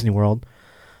go to Disney World,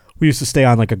 we used to stay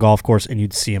on like a golf course, and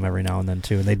you'd see them every now and then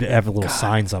too. And they'd have little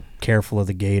signs up, careful of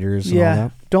the gators and all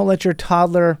that. Don't let your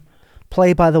toddler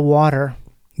play by the water.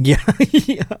 Yeah.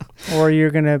 Yeah. Or you're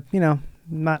going to,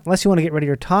 not unless you want to get rid of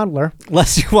your toddler.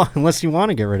 Unless you want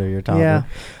to get rid of your toddler. Yeah.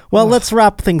 Well, let's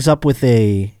wrap things up with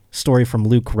a story from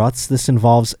Luke Rutz. This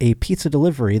involves a pizza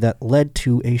delivery that led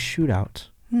to a shootout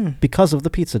because of the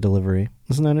pizza delivery.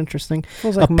 Isn't that interesting?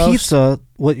 Feels like pizza.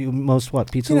 What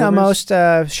pizza? Most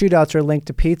shootouts are linked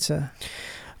to pizza.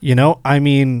 I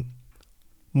mean,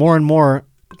 more and more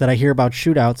that I hear about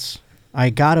shootouts, I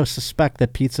got to suspect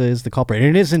that pizza is the culprit.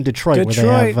 And it is in Detroit. Where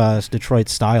they have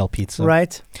Detroit-style pizza.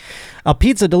 Right. A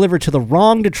pizza delivered to the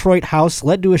wrong Detroit house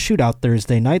led to a shootout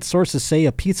Thursday night. Sources say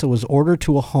a pizza was ordered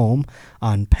to a home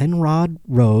on Penrod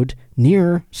Road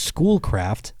near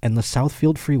Schoolcraft and the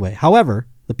Southfield Freeway. However,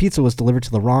 the pizza was delivered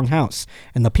to the wrong house,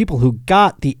 and the people who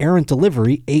got the errant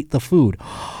delivery ate the food.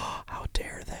 How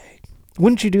dare they?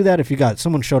 Wouldn't you do that if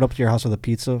someone showed up to your house with a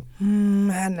pizza?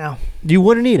 No. You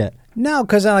wouldn't eat it? No,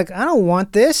 because I don't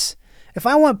want this. If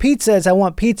I want pizza, I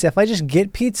want pizza. If I just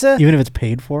get pizza... Even if it's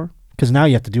paid for? Because now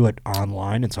you have to do it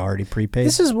online. It's already prepaid.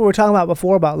 This is what we were talking about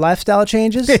before, about lifestyle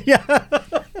changes.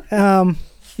 Yeah.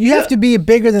 You have to be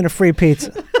bigger than a free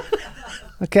pizza.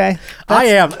 Okay? I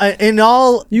am.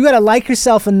 You got to like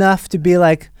yourself enough to be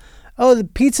like, oh, the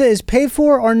pizza is paid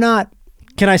for or not.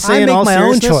 Can I say in all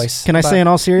seriousness? Own choice. Can I say in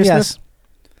all seriousness? Yes.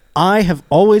 I have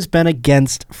always been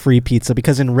against free pizza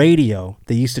because in radio,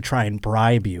 they used to try and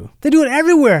bribe you. They do it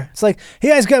everywhere. It's like, hey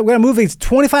guys, we're going to move these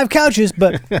 25 couches,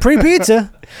 but free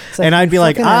pizza. Like, and I'd be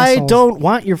like, I don't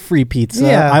want your free pizza.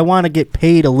 Yeah. I want to get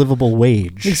paid a livable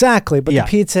wage. Exactly. But the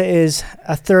pizza is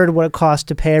a third what it costs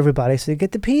to pay everybody. So you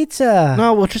get the pizza.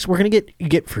 No, we're going to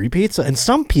get free pizza. And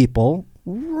some people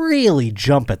really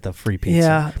jump at the free pizza.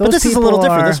 Yeah. But this is a little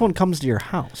different. This one comes to your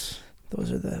house.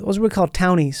 Those are what we call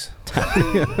townies.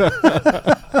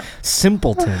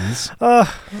 Simpletons.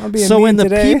 I'm being mean when the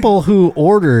people who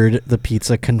ordered the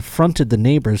pizza confronted the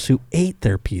neighbors who ate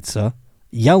their pizza,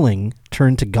 yelling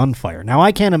turned to gunfire. Now,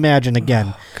 I can't imagine,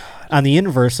 again, on the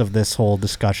inverse of this whole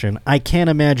discussion, I can't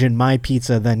imagine my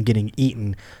pizza then getting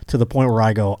eaten to the point where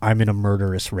I go, I'm in a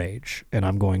murderous rage and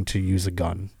I'm going to use a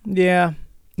gun. Yeah.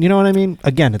 You know what I mean?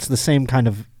 Again, it's the same kind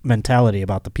of mentality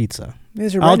about the pizza.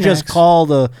 These are I'll rednecks.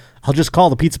 just call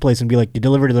the pizza place and be like, you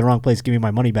delivered to the wrong place, give me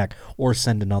my money back, or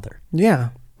send another. Yeah.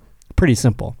 Pretty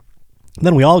simple.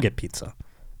 Then we all get pizza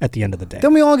at the end of the day.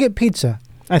 Then we all get pizza.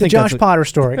 I The think Josh that's Potter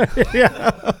story.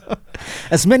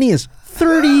 as many as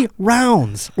 30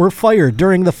 rounds were fired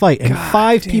during the fight, and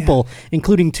 5 people,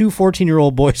 including 2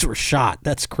 14-year-old boys, were shot.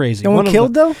 That's crazy. No one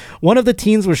killed, though? One of the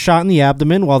teens was shot in the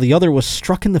abdomen, while the other was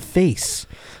struck in the face.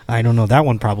 I don't know. That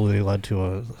one probably led to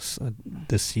a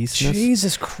deceased.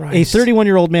 Jesus Christ. A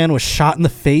 31-year-old man was shot in the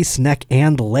face, neck,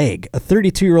 and leg. A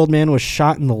 32-year-old man was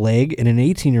shot in the leg, and an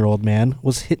 18-year-old man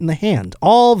was hit in the hand.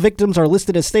 All victims are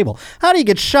listed as stable. How do you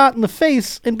get shot in the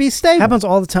face and be stable? Happens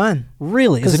all the time.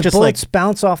 Really? Is Because it the just bullets like...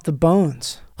 bounce off the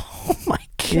bones. Oh, my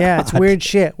God. Yeah, it's weird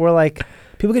shit. We're like,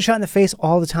 people get shot in the face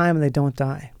all the time and they don't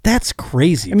die. That's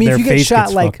crazy. I mean, Their if you get face shot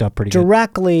gets like fucked up pretty good.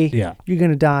 directly, Yeah. you're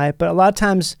going to die. But a lot of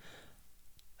times,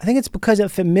 I think it's because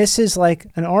if it misses like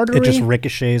an artery. It just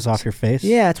ricochets off your face?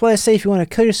 Yeah, that's why I say if you want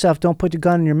to kill yourself, don't put your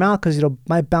gun in your mouth because it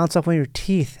might bounce off one of your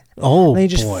teeth. Oh, and then you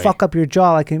just boy. fuck up your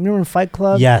jaw. Like, remember in Fight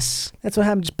Club? Yes. That's what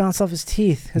happened. Just bounce off his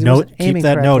teeth. 'cause he Note, wasn't aiming keep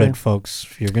that correctly. noted, folks.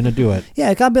 If you're going to do it. Yeah,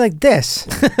 it gotta be like this.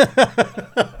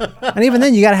 And even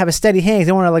then, you gotta have a steady hand. You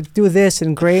don't want to like do this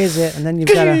and graze it, and then you've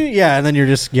got to. Yeah, and then you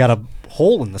got a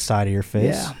hole in the side of your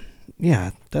face. Yeah.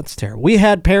 Yeah, that's terrible. We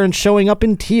had parents showing up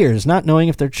in tears, not knowing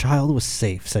if their child was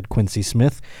safe, said Quincy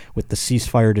Smith. With the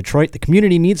ceasefire Detroit, the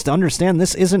community needs to understand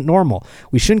this isn't normal.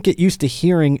 We shouldn't get used to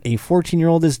hearing a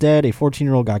 14-year-old is dead, a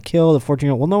 14-year-old got killed, a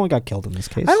 14-year-old... Well, no one got killed in this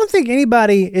case. I don't think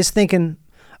anybody is thinking,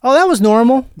 oh, that was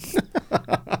normal.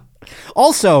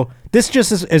 Also, this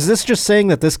just is this just saying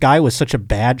that this guy was such a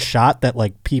bad shot that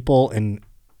like people in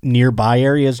nearby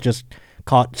areas just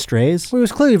caught strays? Well, he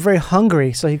was clearly very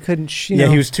hungry, so he couldn't. You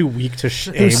know, he was too weak to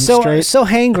he aim was so straight. so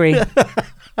hangry.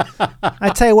 I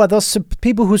tell you what, those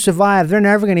people who survive, they're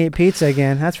never going to eat pizza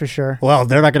again. That's for sure. Well,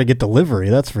 they're not going to get delivery.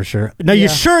 That's for sure. No, Yeah. you're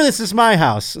sure this is my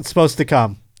house? It's supposed to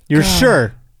come. You're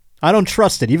sure? I don't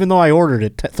trust it, even though I ordered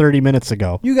it 30 minutes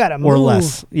ago. You got to move. Or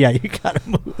less. Yeah, you got to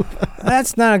move.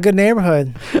 That's not a good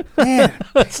neighborhood. Man,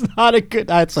 That's not a good.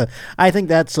 I think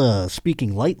that's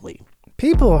speaking lightly.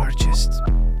 people are just.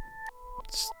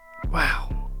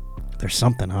 Wow. There's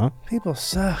something, huh? People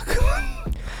suck.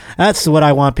 That's what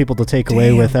I want people to take away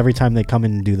Damn. with every time they come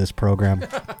in and do this program.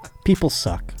 People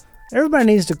suck. Everybody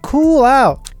needs to cool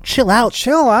out. Chill out.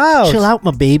 Chill out. Chill out,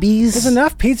 my babies. There's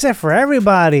enough pizza for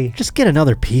everybody. Just get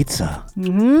another pizza.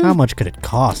 Mm-hmm. How much could it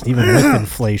cost, even with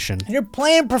inflation? You're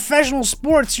playing professional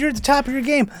sports. You're at the top of your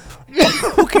game.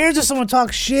 Who cares if someone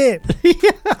talks shit?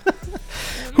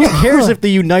 Who cares if the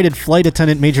United flight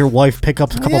attendant made your wife pick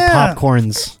up a couple Yeah.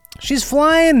 popcorns? She's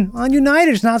flying on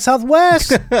United. It's not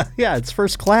Southwest. Yeah, it's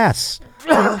first class.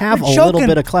 Have a You're little choking.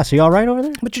 bit of class. Are you all right over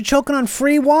there? But you're choking on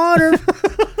free water.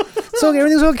 So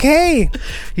everything's okay.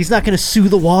 He's not going to sue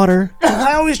the water.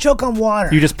 I always choke on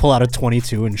water. You just pull out a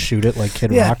 .22 and shoot it like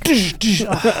Kid Yeah. Rock.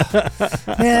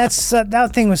 Man, that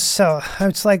thing was so.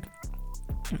 It's like,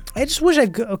 I just wish I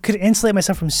could insulate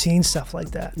myself from seeing stuff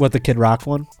like that. What, the Kid Rock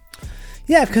one?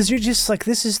 Yeah, because you're just like,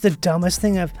 this is the dumbest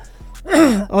thing I've.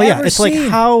 Oh, yeah. ever It's like, seen.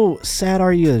 how sad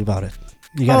are you about it?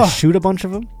 You got to Oh. shoot a bunch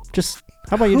of them? Just,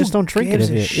 how about you Who just don't drink it? gives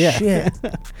If a you, yeah. shit?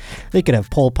 They could have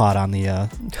Pol Pot on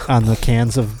the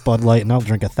cans of Bud Light, and I'll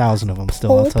drink 1,000 of them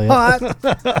still, I'll tell you.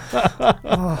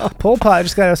 Pol Pot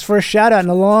just got his first shout out in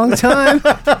a long time.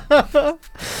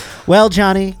 Well,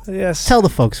 Johnny, Yes. tell the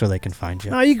folks where they can find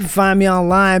you. Oh, you can find me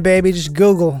online, baby. Just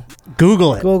Google.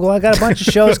 Google it. Google. I got a bunch of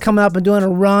shows coming up. I'm doing a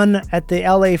run at the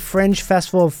LA Fringe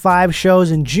Festival of 5 shows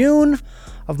in June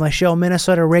of my show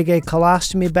Minnesota Reggae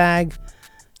Colostomy Bag.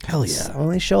 Hell It's yeah. the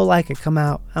only show like it come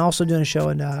out. I'm also doing a show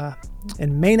in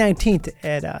May 19th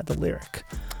at the Lyric.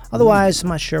 Otherwise, I'm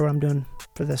not sure what I'm doing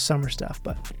for the summer stuff,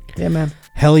 but yeah, man.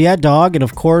 Hell yeah, dog. And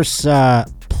of course,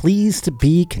 pleased to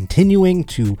be continuing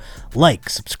to like,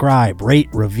 subscribe, rate,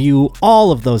 review,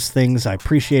 all of those things. I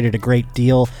appreciate it a great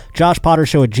deal.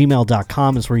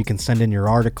 JoshPotterShow@gmail.com is where you can send in your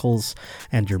articles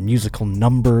and your musical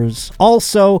numbers.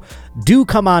 Also, do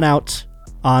come on out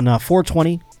on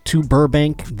 420 to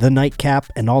Burbank, the Nightcap,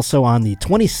 and also on the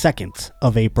 22nd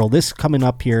of April. This coming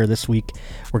up here this week,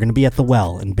 we're going to be at the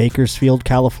Well in Bakersfield,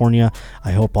 California.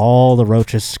 I hope all the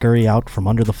roaches scurry out from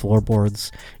under the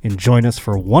floorboards and join us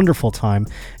for a wonderful time.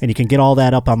 And you can get all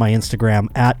that up on my Instagram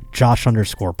at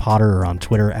Josh_Potter or on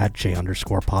Twitter at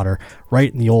J_Potter,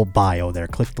 right in the old bio there.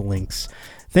 Click the links.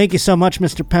 Thank you so much,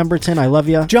 Mr. Pemberton. I love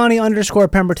you. Johnny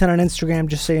 _ Pemberton on Instagram,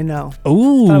 just so you know.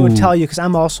 Ooh. I would tell you because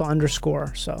I'm also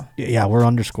 _ so. Yeah, we're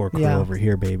 _ crew Yeah. over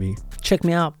here, baby. Check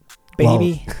me out,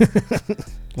 baby.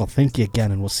 Well, thank you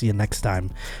again, and we'll see you next time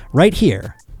right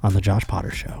here on The Josh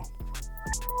Potter Show.